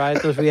usual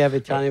varietals. We have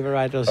Italian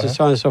varietals and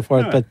so on and so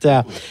forth. But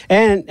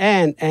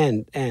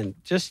and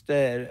just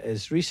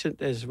as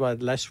recent as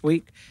last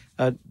week,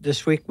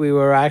 this week we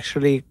were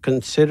actually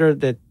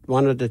considered that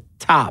one of the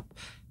top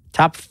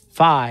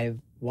 5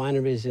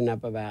 wineries in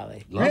Napa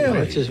Valley,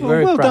 which is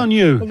very well proud. done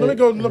you. I'm gonna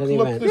go look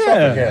this Yeah. up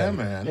Yeah, again.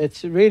 man.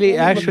 It's really,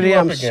 actually, you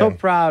up I'm so again.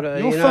 proud.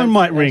 Your phone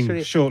might ring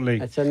actually, shortly.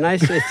 It's a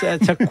nice,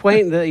 it's a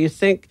quaint, you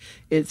think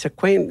it's a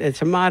quaint,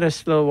 it's a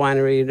modest little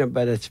winery,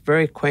 but it's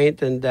very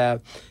quaint and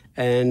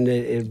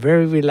it's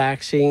very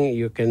relaxing.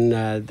 You can,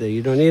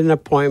 you don't need an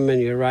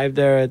appointment. You arrive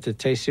there at the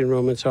tasting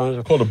room and so on.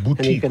 It's called a And you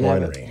boutique can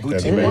have winery. it.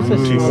 That's It's right. a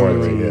Boutique small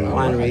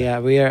winery, yeah.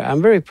 winery.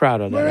 I'm very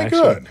proud of that. Very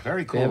actually. good.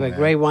 Very cool. We have a man.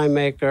 great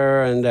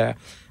winemaker, and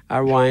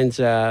our wines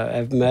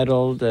have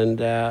medaled, and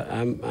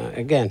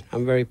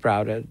I'm very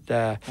proud of it.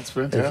 That's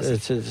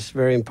fantastic. It's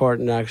very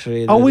important,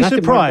 actually. Are we Nothing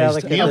more surprised?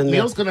 delicate than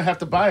Neil's going to have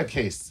to buy a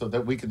case so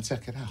that we can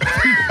check it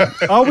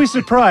out. Are we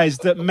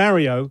surprised that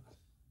Mario,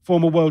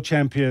 former world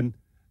champion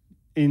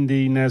in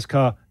the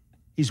NASCAR,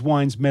 his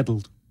wine's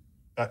medalled?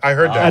 I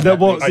heard that. I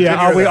did are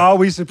hear we that. are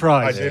we I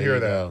surprised? did hear you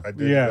that. go. I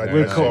did. Yeah, I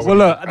we're saw cool. what Well, he-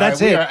 look,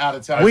 that's we it. are out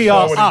of time. We I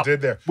saw are what he up.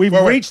 did there. We've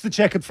Wait. reached the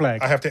checkered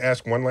flag. I have to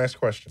ask one last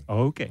question.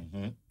 Okay.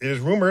 It is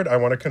rumored, I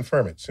want to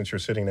confirm it since you're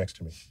sitting next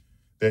to me,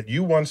 that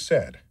you once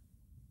said,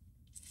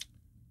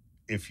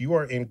 if you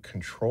are in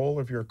control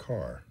of your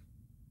car,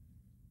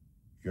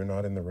 you're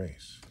not in the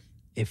race.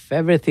 If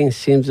everything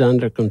seems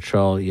under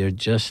control, you're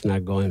just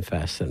not going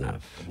fast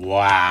enough.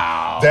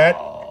 Wow. That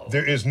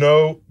there is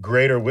no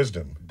greater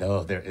wisdom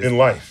No, there is in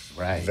life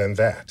Right. than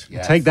that.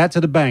 Yes. Take that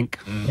to the bank.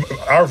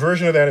 Our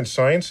version of that in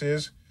science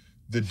is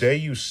the day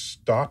you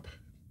stop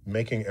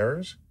making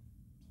errors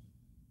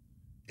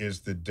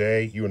is the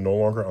day you are no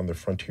longer on the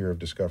frontier of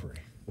discovery.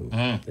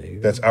 There you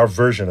go. That's our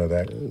version of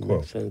that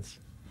quote. Makes sense.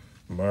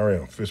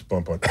 Mario, fist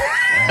bump on.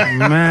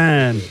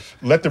 Man.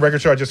 Let the record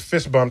show I just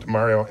fist bumped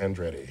Mario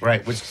Andretti.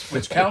 Right,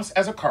 which counts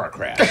as a car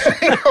crash.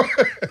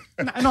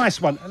 A nice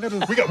one. A little.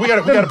 We got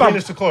to bring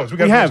this to close. We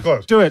got to bring this to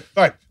close. Do it.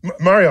 All right,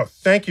 Mario,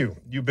 thank you.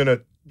 You've been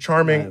a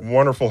charming,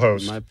 wonderful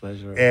host. My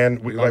pleasure. And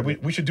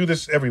we should do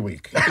this every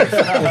week.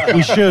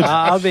 We should.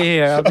 I'll be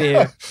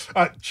here.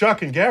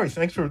 Chuck and Gary,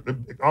 thanks for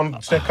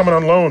coming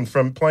on loan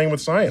from Playing with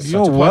Science.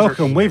 You're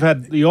welcome. We've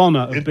had the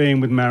honor of being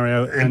with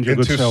Mario and your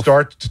good self.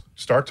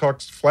 Star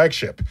Talk's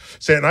flagship.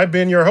 And I've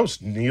been your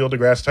host, Neil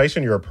deGrasse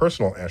Tyson. You're a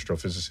personal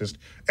astrophysicist.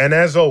 And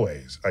as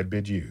always, I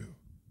bid you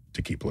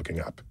to keep looking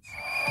up.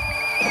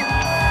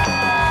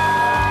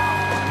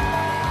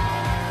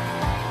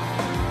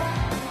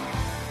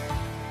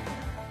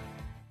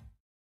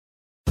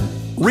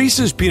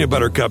 Reese's peanut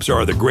butter cups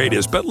are the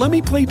greatest, but let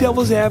me play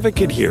devil's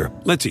advocate here.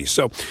 Let's see.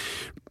 So,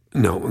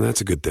 no,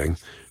 that's a good thing.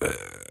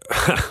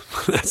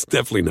 That's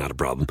definitely not a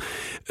problem.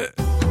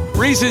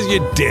 Reese's, you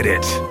did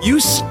it. You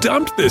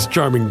stumped this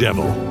charming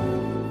devil.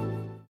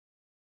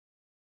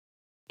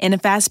 In a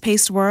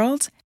fast-paced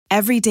world,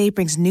 every day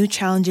brings new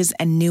challenges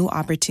and new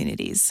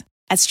opportunities.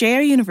 At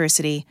Strayer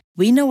University,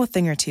 we know a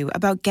thing or two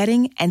about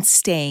getting and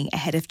staying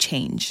ahead of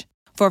change.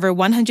 For over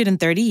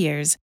 130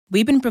 years,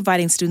 we've been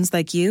providing students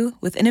like you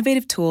with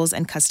innovative tools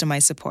and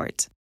customized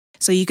support,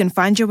 so you can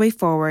find your way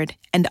forward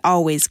and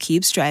always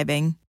keep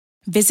striving.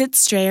 Visit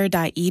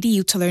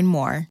strayer.edu to learn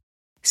more.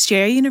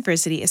 Strayer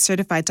University is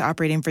certified to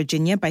operate in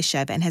Virginia by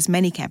Chev and has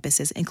many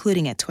campuses,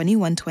 including at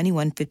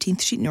 2121 15th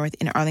Street North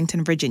in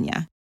Arlington,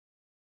 Virginia.